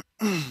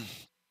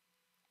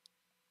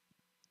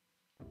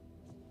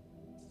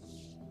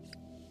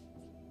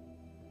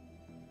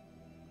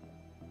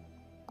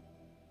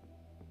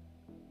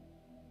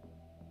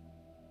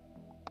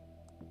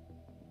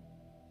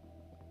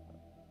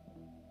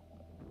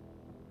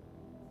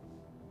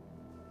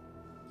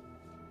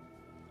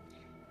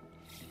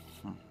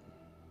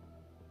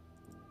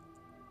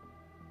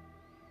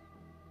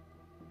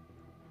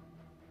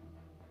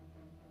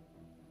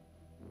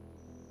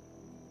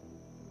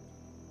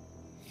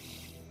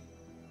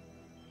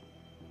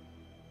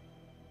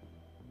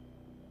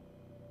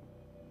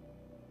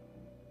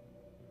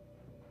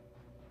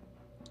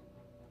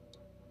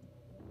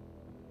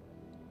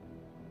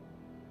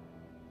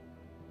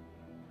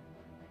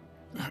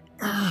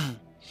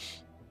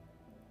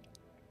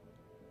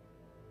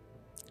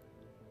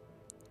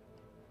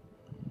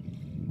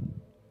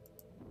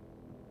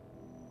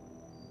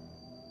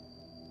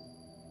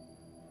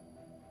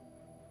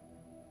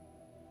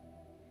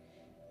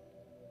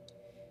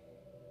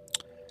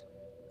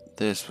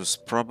 This was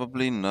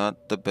probably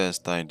not the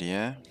best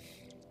idea.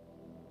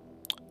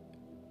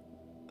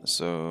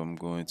 So I'm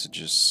going to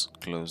just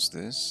close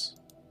this.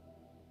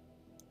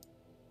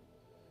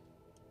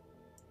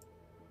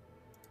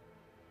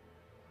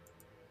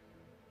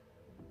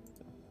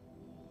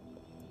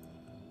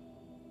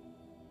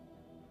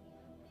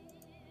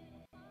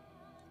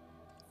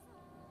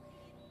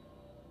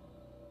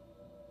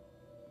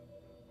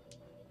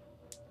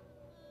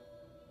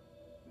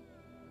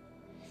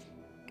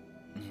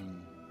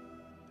 Mhm.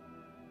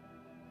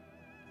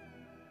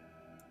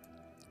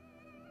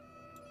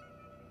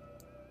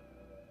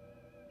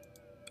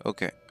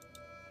 Okay,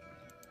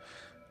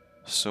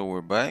 so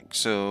we're back.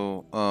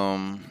 So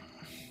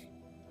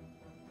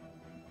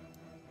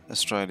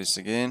let's try this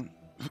again.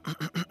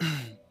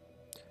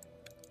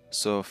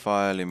 So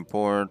file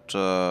import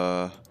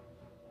the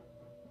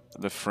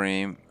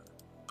frame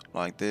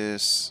like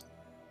this.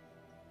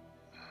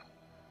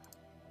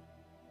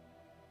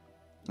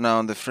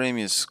 Now the frame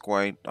is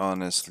quite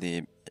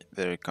honestly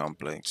very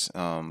complex,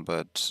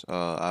 but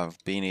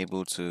I've been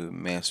able to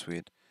mess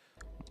with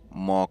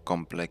more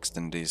complex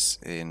than this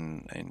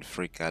in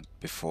Freecad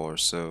before,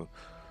 so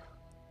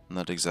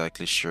not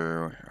exactly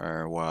sure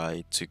why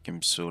it took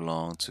him so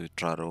long to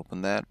try to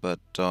open that. But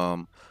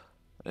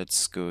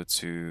let's go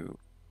to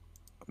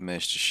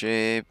mesh to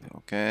shape.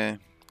 Okay,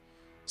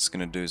 it's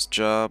gonna do its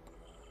job.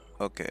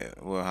 Okay,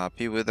 we're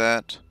happy with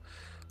that.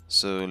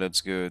 So let's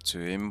go to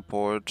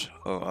import.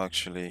 Oh,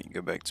 actually,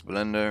 go back to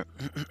Blender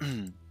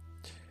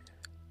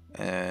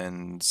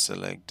and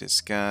select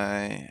this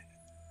guy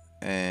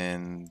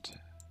and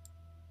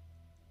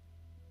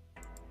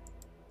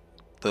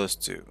those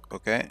two.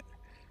 Okay,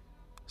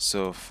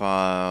 so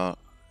file,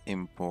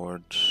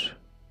 import,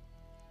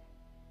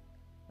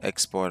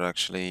 export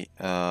actually,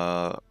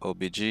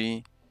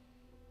 OBG.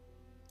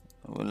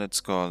 Well, let's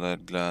call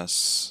that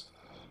glass,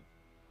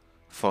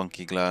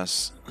 funky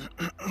glass.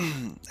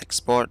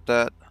 Export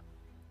that,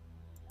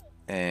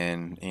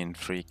 and in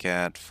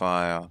Freecad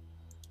file,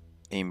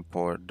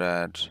 import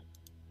that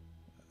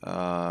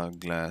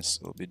glass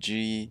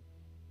OBG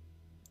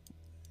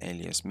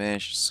alias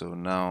mesh. So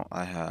now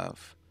I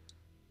have,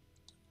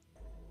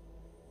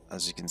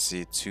 as you can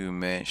see, two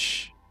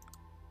mesh.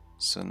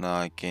 So now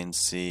I can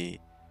see,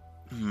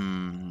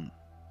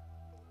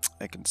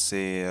 I can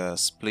say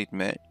split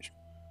mesh.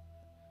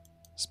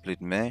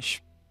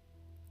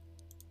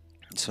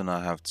 So now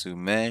I have two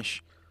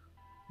mesh.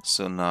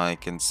 So now I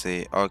can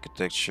say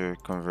architecture,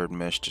 convert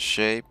mesh to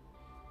shape.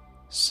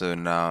 So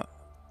now,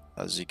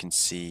 as you can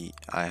see,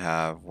 I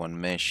have one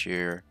mesh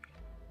here.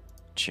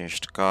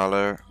 Change the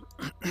color.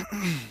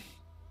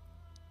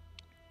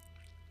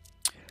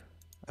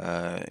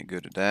 Go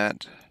to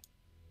that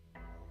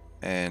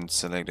and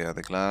select the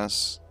other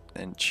glass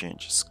and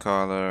change its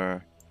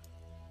color.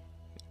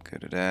 Go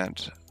to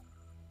that.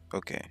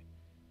 Okay.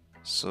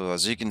 So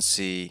as you can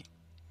see,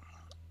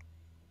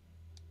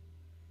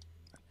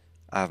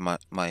 I have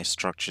my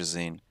structures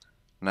in.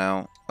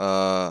 Now,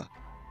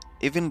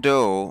 even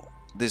though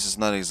this is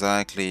not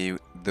exactly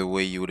the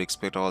way you would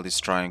expect all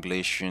these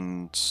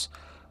triangulations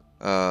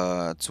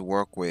to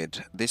work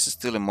with, this is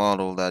still a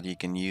model that you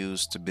can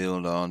use to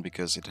build on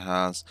because it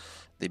has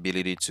the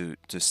ability to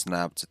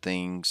snap to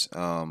things.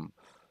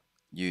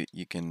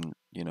 You can,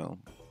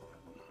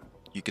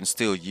 you can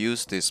still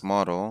use this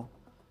model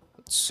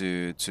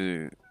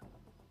to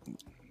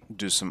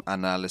do some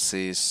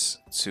analysis,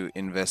 to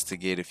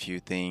investigate a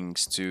few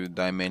things, to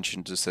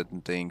dimension to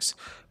certain things,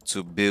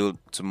 to build,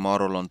 to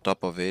model on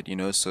top of it,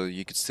 so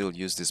you could still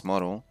use this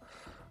model.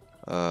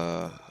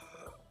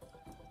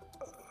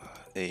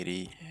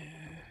 80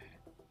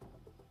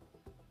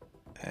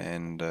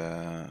 and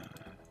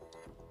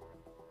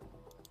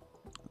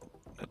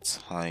let's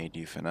hide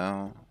you for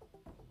now.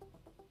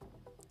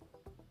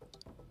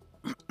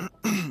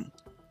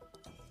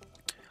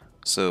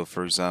 So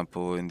for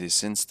example, in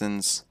this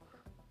instance,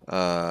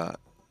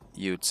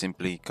 you'd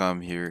simply come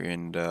here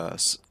and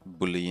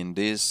boolean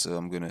this. So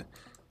I'm gonna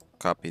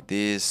copy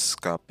this,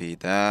 copy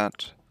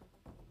that,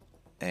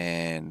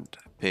 and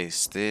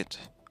paste it.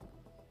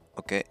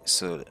 Okay,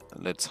 so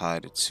let's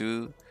hide it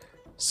too.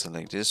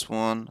 Select this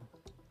one.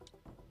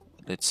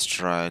 Let's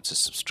try to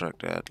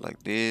subtract that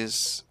like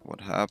this. What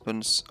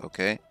happens?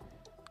 Okay,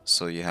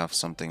 so you have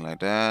something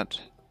like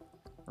that,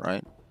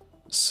 right?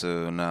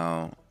 So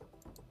now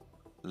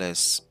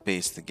let's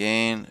paste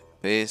again.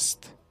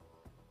 Paste.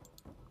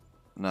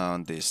 Now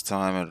this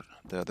time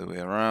the other way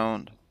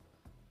around.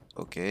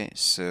 Okay,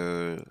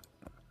 so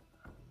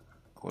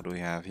what do we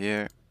have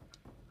here?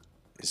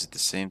 Is it the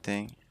same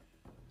thing?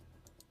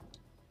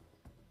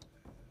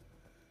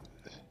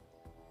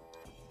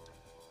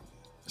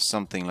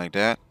 Something like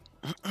that.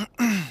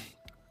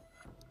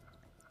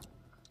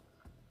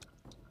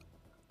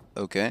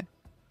 Okay.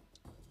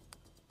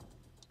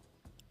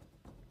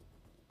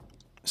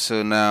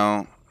 So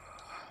now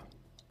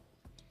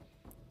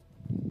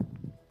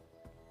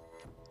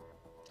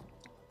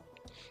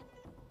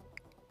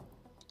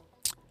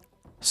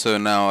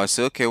I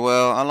say, okay,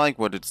 well, I like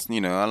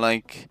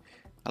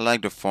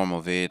the form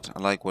of it. I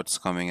like what's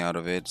coming out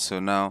of it. So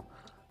now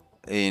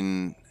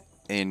in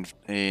in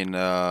in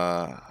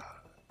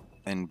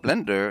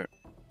Blender,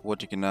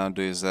 what you can now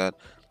do is that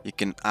you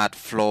can add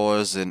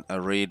floors and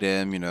array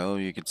them. You know,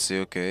 you could say,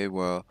 okay,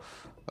 well,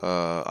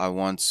 I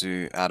want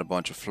to add a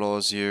bunch of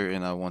floors here,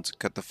 and I want to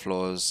cut the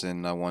floors,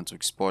 and I want to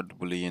export the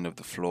boolean of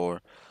the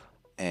floor.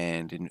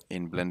 And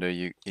in Blender,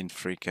 you in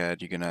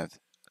Freecad, you can have.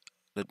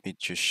 Let me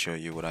just show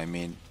you what I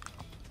mean.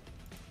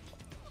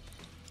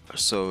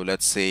 So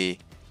let's say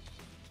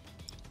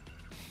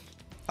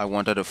I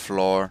wanted a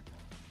floor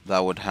that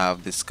would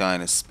have this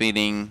kind of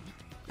spinning.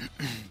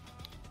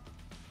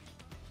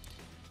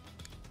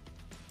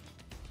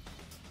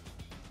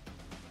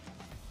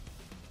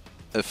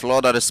 A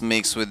floor that is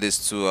mixed with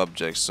these two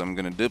objects. So I'm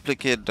gonna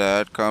duplicate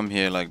that, come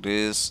here like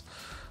this.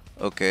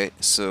 Okay,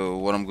 so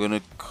what I'm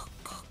gonna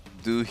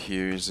do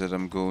here is that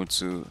I'm going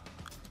to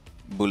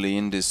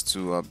boolean these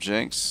two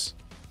objects.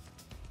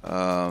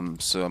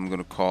 So I'm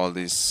gonna call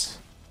this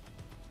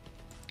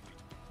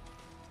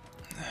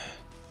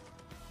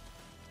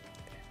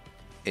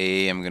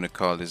A, I'm gonna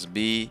call this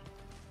B,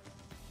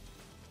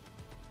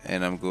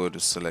 and I'm going to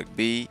select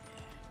B,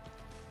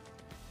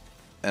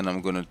 and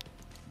I'm gonna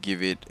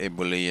give it a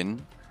boolean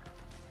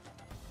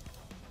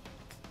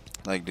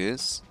like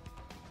this,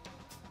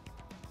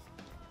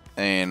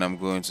 and I'm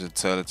going to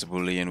tell it to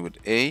boolean with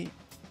A,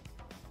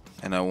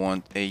 and I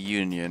want a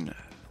union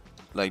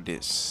like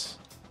this.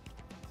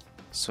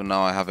 So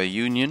now I have a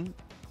union.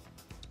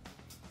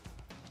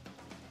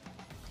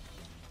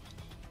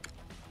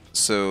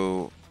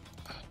 So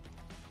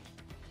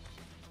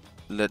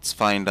let's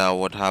find out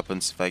what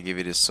happens if I give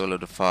it a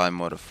solidify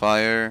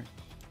modifier.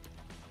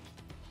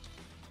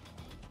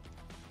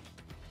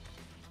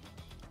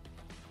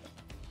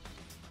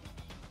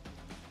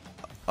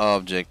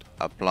 Object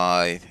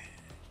apply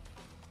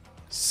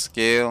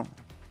scale,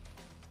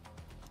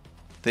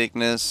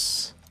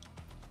 thickness,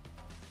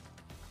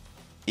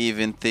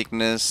 even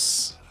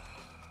thickness,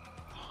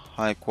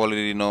 high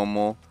quality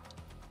normal.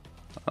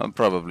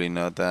 Probably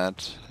not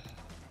that.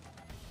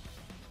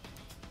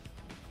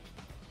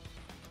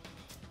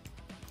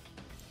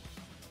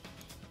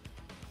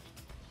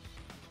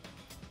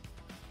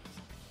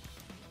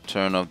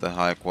 Turn off the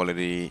high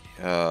quality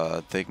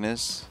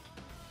thickness.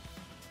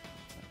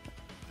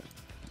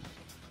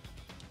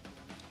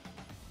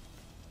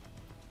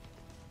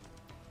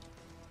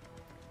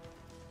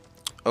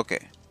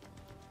 Okay,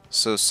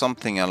 so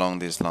something along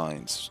these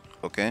lines.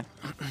 Okay,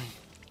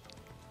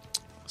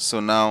 so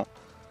now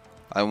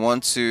I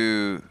want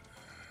to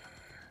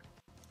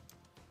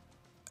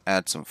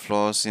add some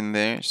floors in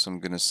there, so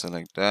I'm gonna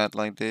select that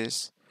like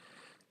this,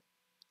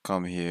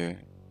 come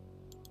here,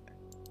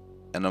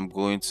 and I'm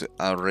going to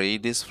array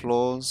these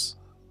floors.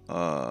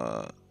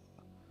 uh,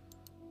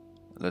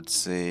 let's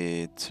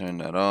say turn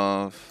that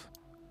off.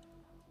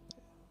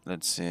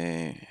 Let's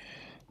say,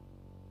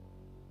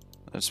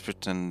 let's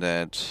pretend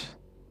that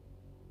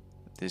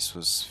this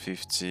was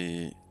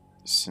 50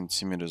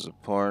 centimeters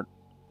apart,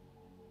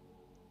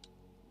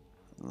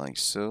 like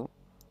so,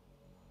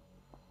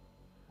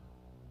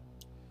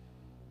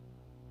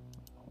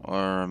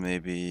 or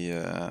maybe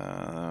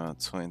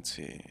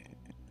 20.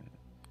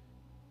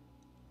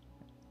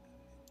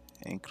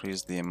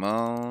 Increase the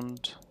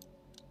amount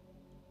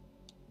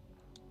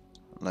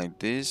like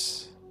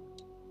this,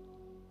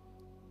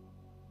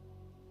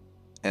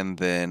 and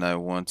then I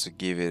want to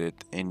give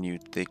it a new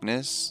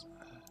thickness.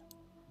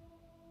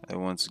 I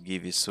want to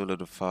give a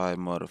solidify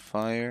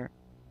modifier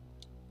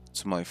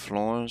to my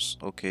floors.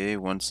 Okay,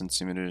 1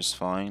 centimeter is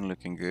fine,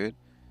 looking good.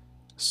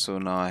 So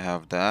now I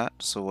have that.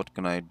 So what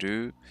can I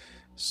do?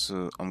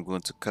 So I'm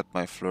going to cut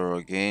my floor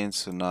again.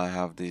 So now I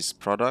have this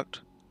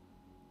product,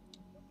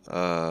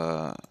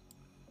 uh,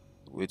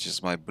 which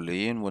is my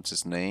boolean. What's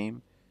its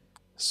name?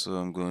 So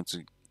I'm going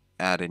to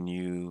add a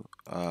new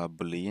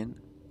boolean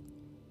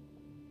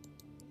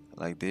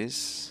like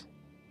this,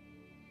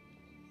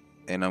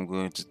 and I'm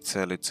going to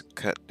tell it to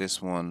cut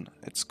this one.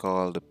 It's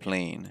called the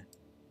plane.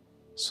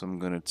 So I'm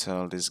going to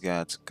tell this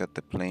guy to cut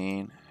the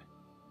plane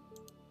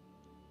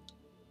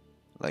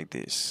like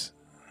this,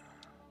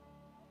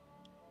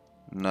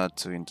 not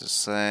to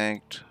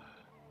intersect.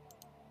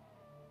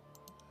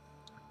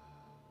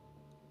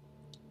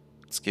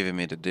 It's giving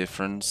me the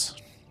difference.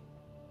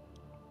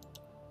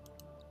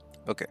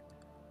 Okay,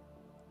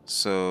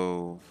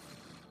 so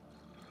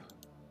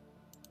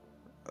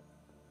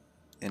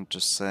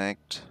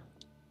intersect.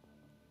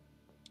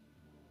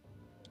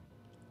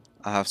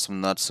 I have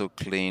some not so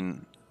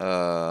clean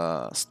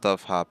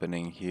stuff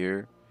happening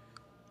here,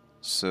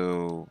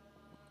 so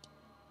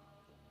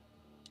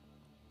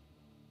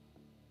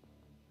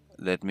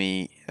let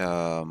me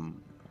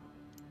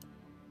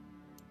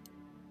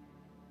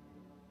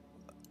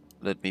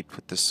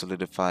put the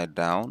solidify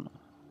down,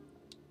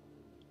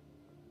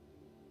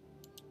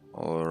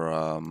 or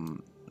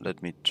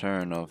let me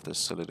turn off the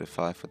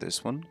solidify for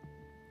this one.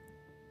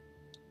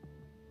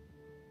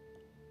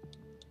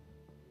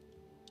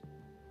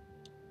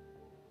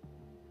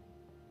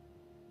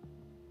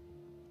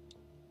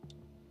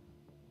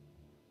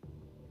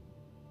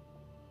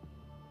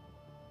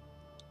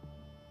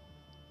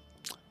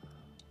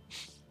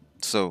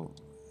 So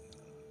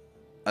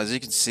as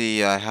you can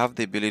see, I have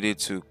the ability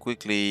to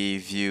quickly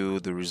view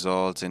the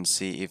results and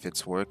see if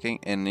it's working.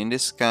 And in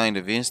this kind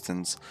of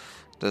instance,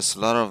 there's a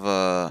lot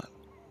of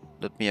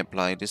let me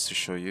apply this to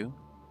show you.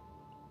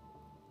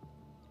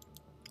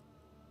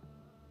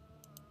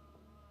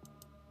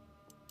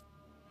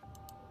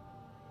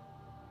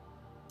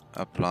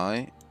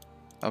 Apply,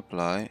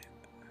 apply.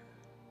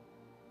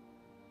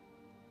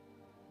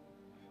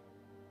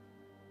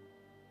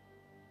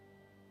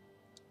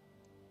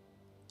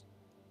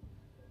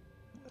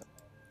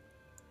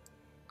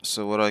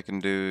 So what I can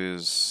do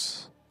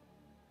is,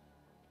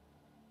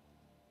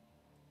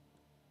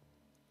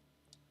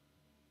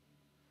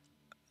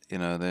 you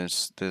know,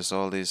 there's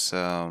all these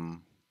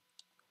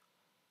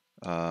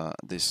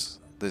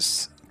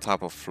this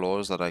type of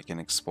floors that I can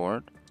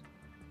export,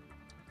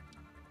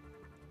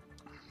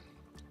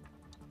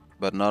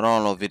 but not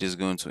all of it is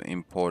going to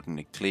import in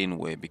a clean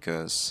way,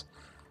 because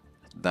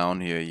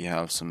down here you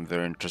have some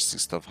very interesting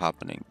stuff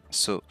happening.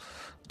 So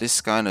this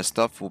kind of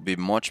stuff will be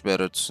much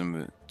better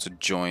to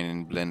join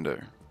in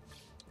Blender,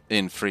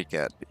 in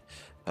Freecad,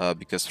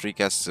 because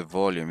Freecad is a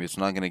volume. It's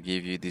not going to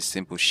give you these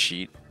simple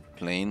sheet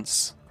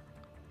planes,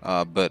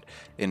 but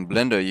in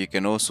Blender you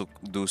can also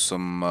do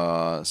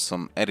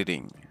some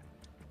editing.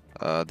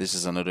 This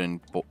is another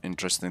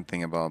interesting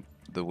thing about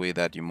the way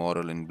that you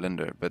model in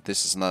Blender, but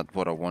this is not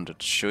what I wanted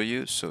to show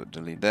you, so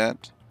delete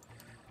that.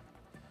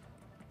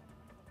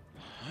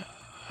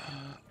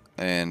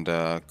 And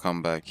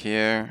come back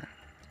here.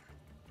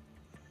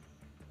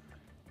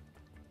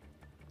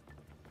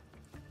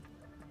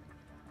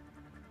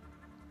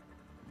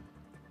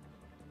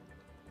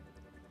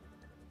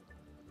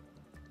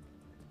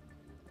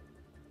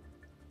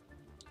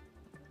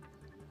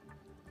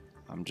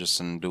 I'm just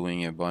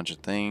undoing a bunch of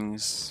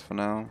things for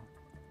now.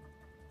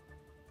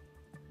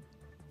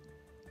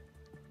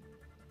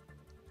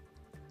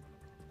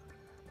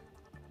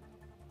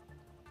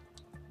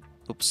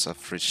 Oops,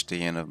 I've reached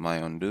the end of my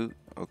undo.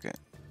 Okay.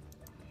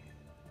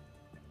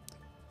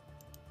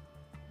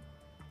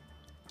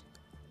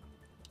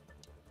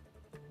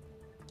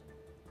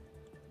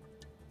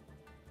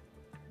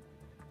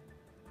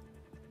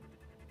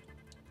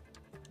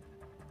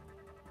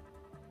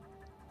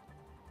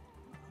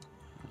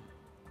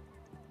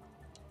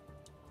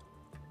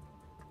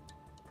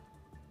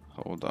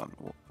 Hold on.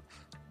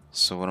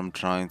 So what I'm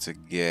trying to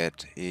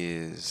get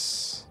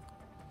is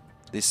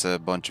these are a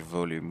bunch of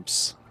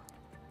volumes.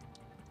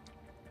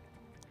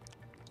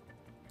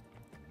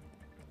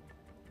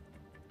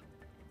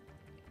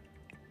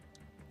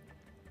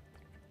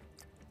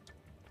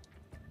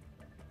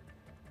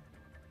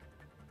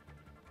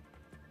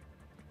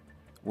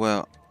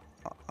 Well,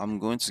 I'm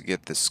going to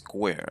get the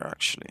square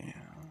actually.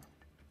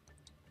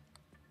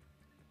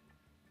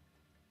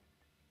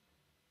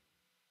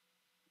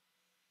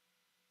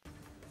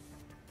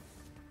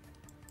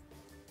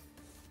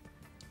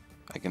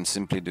 I can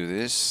simply do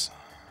this.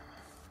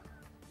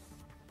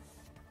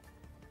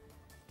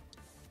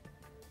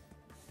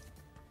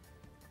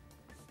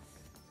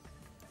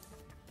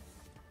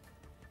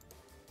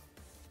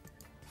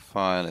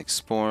 File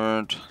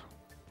export.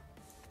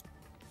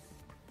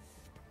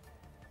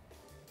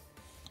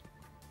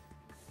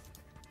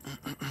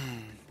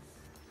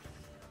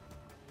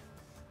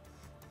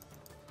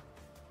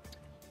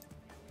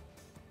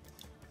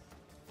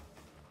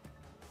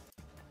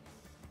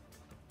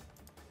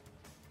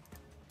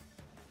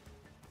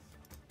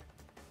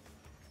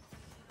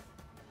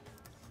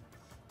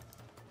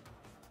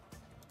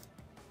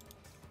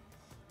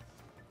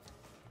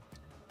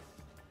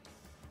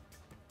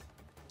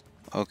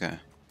 Okay.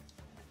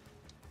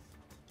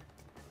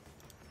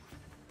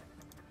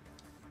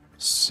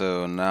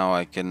 So now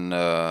I can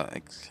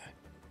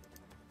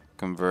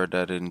convert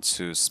that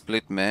into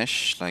split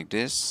mesh like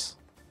this,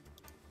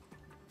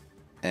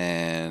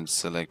 and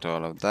select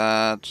all of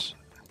that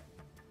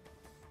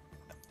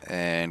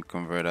and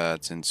convert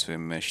that into a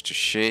mesh to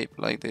shape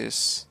like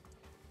this.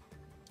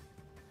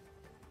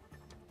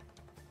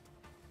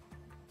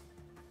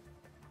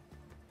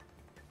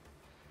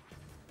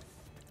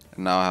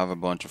 And now I have a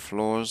bunch of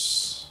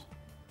floors.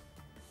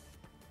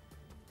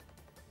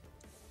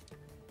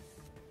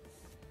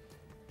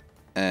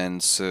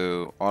 And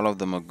so all of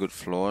them are good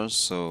floors,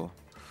 so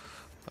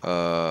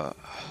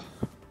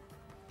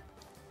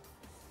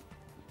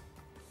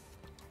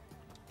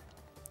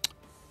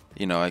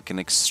you know, I can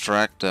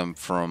extract them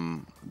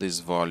from these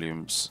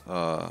volumes.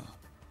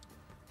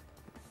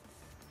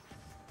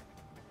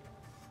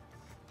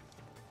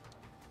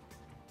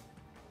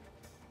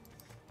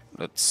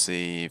 Let's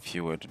see, if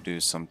you were to do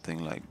something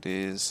like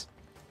this,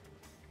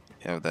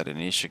 you have that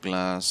initial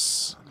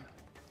glass.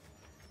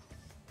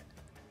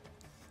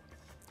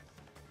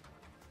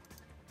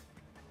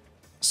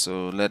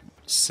 So let's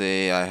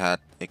say I had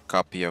a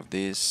copy of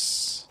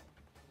this.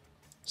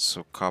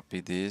 So copy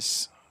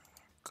this,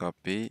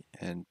 copy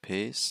and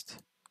paste,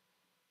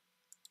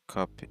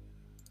 copy.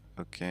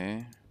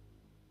 Okay,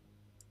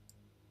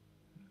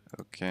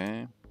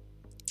 okay,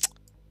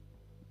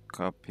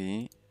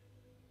 copy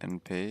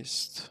and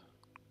paste.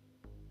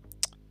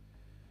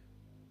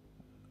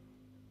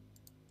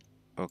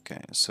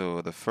 Okay,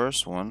 so the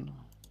first one,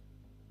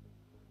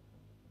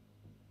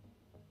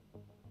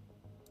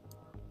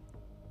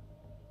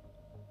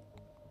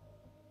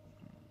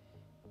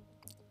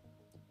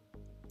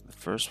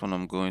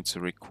 I'm going to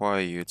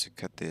require you to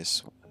cut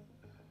this.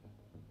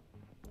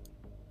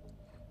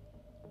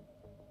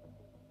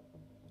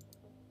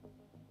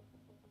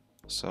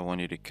 So I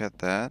want you to cut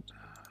that.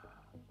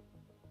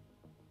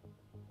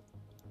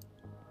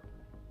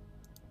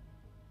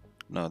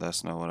 No,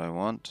 that's not what I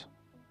want.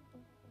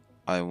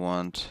 I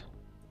want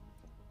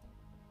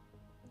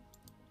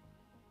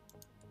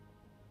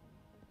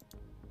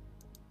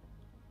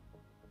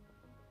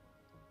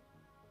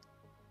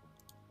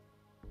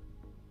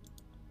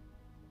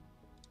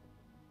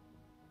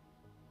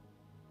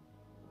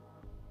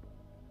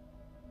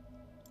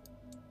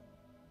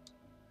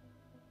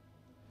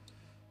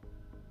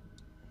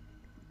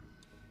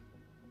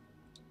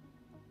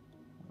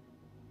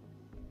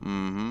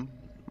mm-hmm.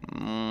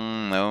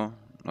 No,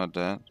 not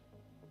that.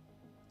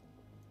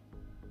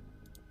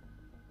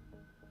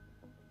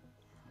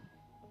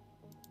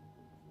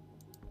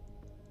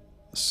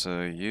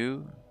 So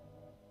you,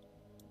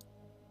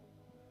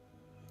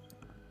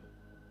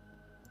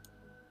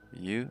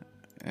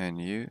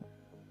 and you.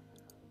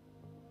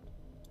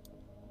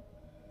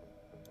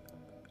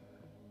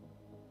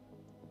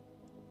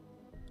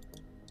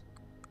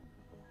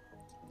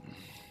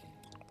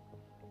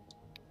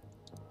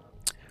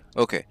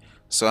 Okay,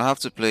 so I have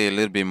to play a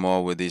little bit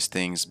more with these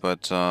things,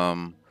 but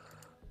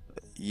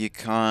you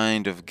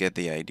kind of get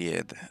the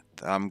idea.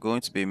 I'm going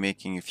to be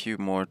making a few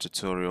more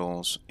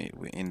tutorials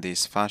in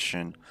this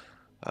fashion.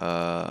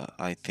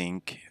 I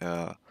think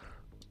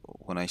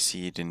when I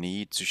see the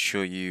need to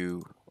show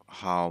you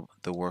how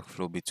the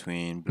workflow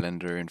between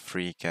Blender and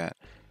Freecad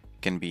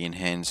can be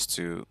enhanced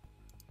to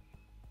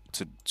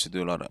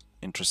do a lot of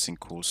interesting,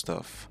 cool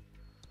stuff.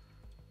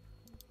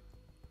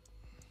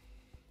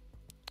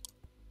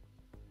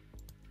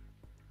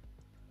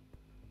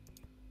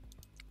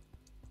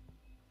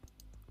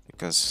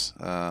 Because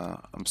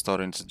I'm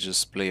starting to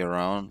just play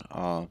around.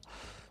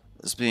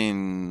 It's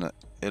been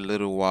a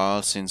little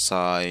while since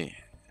I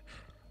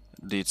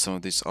did some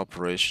of these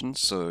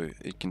operations, so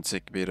it can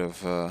take a bit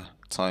of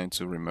time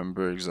to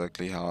remember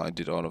exactly how I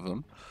did all of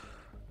them.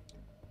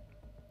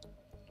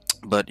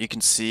 But you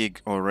can see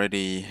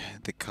already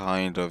the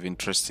kind of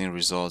interesting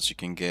results you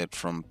can get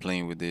from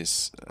playing with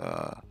this.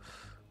 I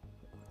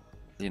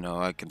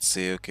can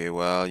say, okay,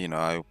 well,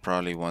 I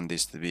probably want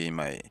this to be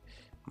my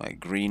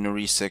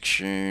greenery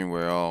section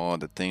where all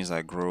the things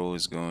I grow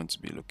is going to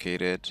be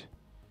located,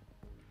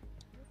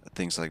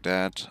 things like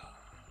that.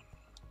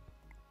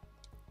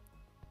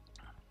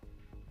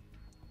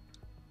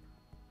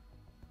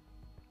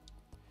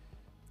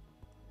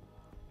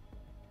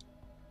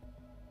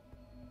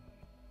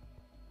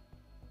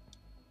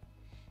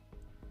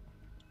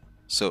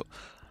 So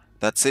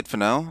that's it for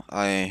now.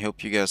 I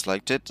hope you guys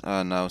liked it,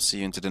 and I'll see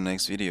you into the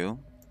next video.